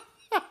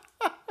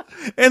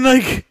 And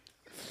like,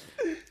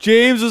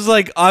 James was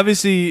like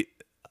obviously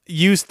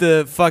used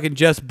to fucking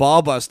Jeff's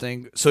ball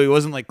busting, so he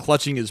wasn't like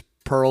clutching his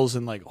pearls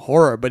in like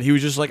horror, but he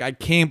was just like, I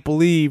can't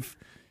believe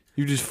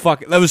you just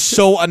fucking, that was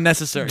so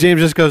unnecessary.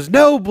 James just goes,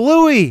 no,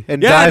 Bluey,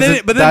 and Yeah,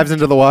 dives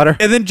into the water.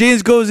 And then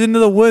James goes into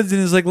the woods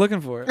and is like looking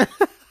for it.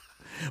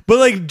 But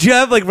like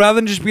Jeff, like rather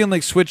than just being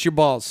like switch your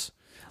balls,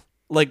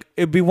 like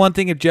it'd be one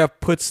thing if Jeff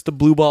puts the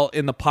blue ball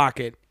in the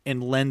pocket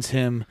and lends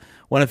him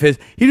one of his.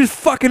 He just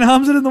fucking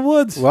hums it in the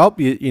woods. Well,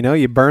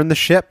 you burn the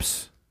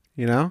ships.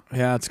 Yeah,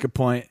 that's a good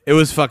point. It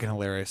was fucking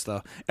hilarious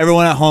though.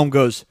 Everyone at home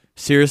goes,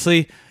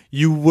 seriously,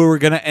 you were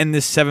gonna end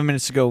this 7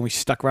 minutes ago and we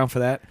stuck around for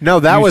that? No,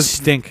 that You was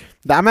stink.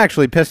 I'm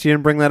actually pissed you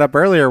didn't bring that up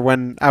earlier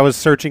when I was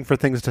searching for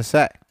things to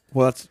say.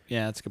 Well,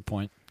 that's a good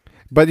point.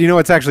 But you know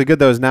what's actually good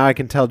though is now I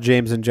can tell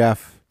James and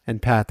Jeff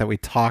and Pat that we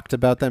talked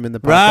about them in the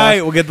podcast.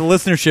 Right, we'll get the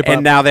listenership and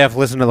up. now they have to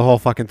listen to the whole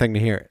fucking thing to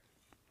hear it.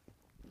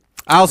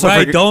 I also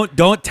Right,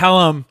 don't tell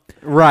them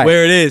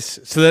where it is,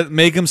 so that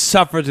make them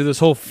suffer through this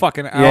whole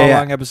fucking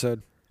hour-long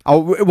episode.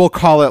 We'll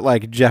call it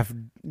like Jeff,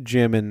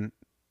 Jim, and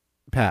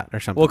Pat or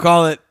something. We'll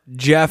call it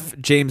Jeff,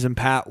 James, and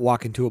Pat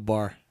walk into a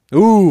bar.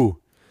 Ooh.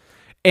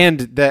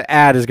 And the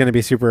ad is going to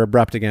be super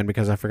abrupt again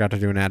because I forgot to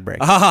do an ad break.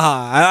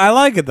 I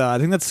like it, though. I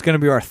think that's going to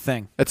be our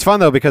thing. It's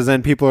fun, though, because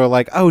then people are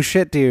like, oh,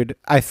 shit, dude.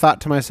 I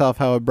thought to myself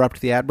how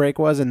abrupt the ad break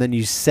was, and then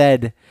you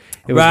said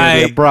it was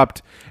going to be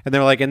abrupt. And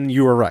they're like, and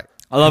you were right.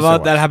 I love how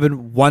that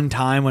happened one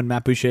time when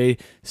Matt Boucher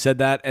said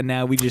that, and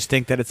now we just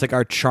think that it's like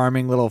our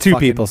charming little Two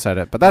people said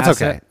it, but that's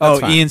asset. okay. That's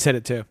fine. Ian said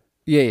it, too.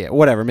 Yeah,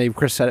 whatever. Maybe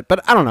Chris said it,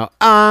 but I don't know.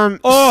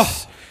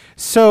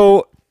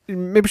 So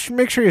maybe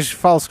make sure you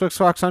follow Squick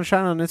Squawk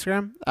Sunshine on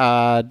Instagram.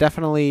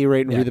 Definitely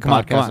rate and review the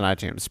podcast on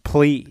iTunes,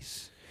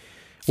 please.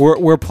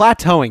 We're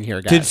plateauing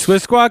here, guys. Did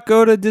Swiss Squawk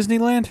go to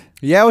Disneyland?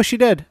 Yeah, well, she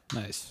did.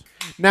 Nice.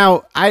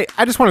 Now I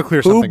just want to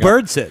clear something. Who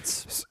bird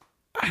sits?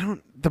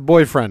 The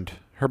boyfriend.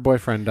 Her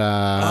boyfriend.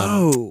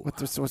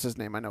 What's his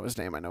name? I know his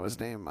name.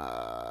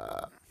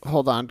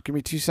 Hold on. Give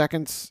me 2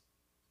 seconds.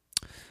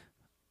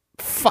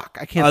 Fuck,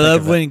 I can't.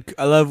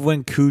 I love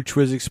when Cooch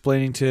was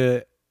explaining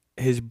to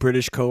his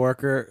British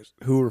coworker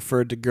who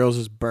referred to girls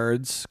as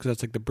birds because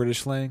that's like the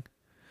British slang.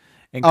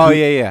 And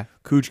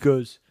Cooch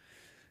goes,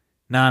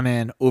 "Nah,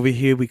 man, over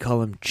here we call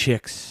them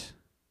chicks,"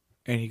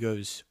 and he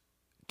goes,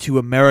 "To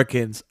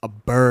Americans, a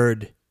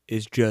bird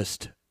is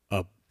just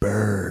a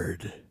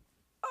bird."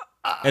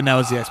 And that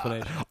was the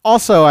explanation.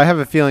 Also, I have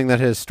a feeling that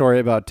his story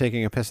about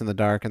taking a piss in the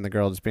dark and the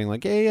girl just being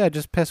like, yeah,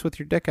 just piss with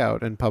your dick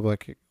out in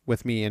public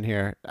with me in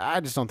here. I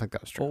just don't think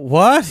that was true.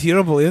 What? You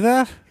don't believe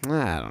that?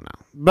 I don't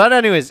know. But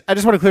anyways, I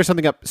just want to clear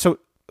something up. So,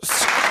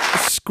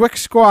 Squick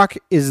Squawk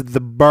is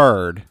the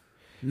bird.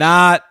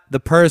 Not the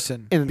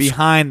person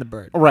behind the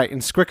bird. Right,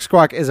 and Squick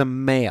Squawk is a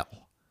male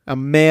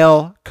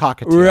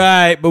cockatiel.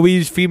 Right, but we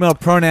use female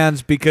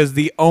pronouns because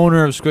the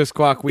owner of Squick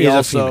Squawk, we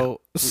also...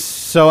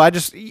 So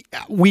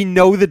we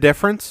know the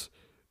difference,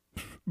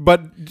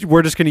 but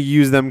we're just going to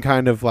use them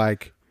kind of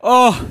like...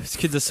 Oh, these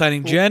kids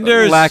assigning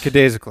genders.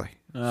 Lackadaisically.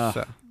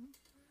 So.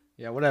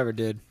 Yeah, whatever,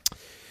 dude.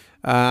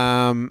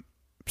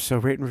 So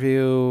rate and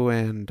review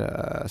and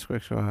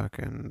Squick Squawk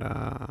and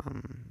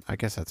I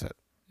guess that's it.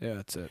 Yeah,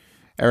 that's it.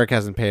 Eric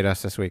hasn't paid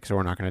us this week, so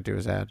we're not going to do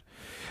his ad.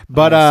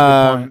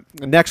 But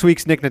next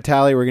week's Nick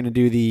Natale, we're going to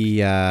do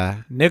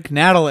the Nick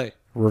Natale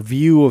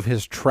review of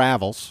his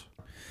travels.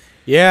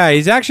 Yeah,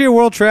 he's actually a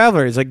world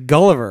traveler. He's like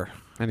Gulliver.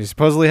 And he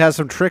supposedly has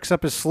some tricks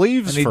up his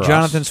sleeves. Any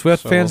Jonathan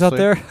Swift fans out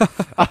there?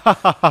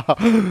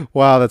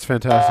 Wow, that's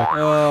fantastic.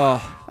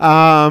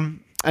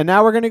 And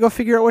now we're going to go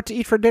figure out what to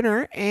eat for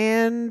dinner.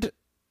 And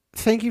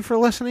thank you for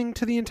listening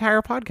to the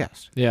entire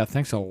podcast. Yeah,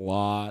 thanks a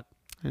lot.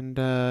 And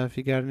if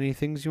you got any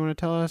things you want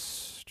to tell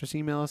us, just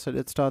email us at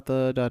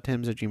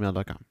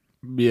its.the.tims@gmail.com.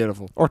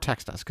 Beautiful. Or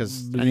text us,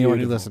 because anyone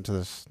who listens to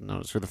this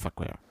knows who the fuck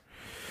we are.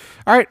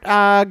 All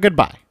right,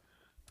 goodbye.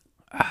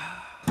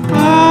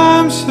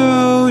 I'm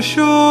so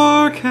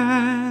sure.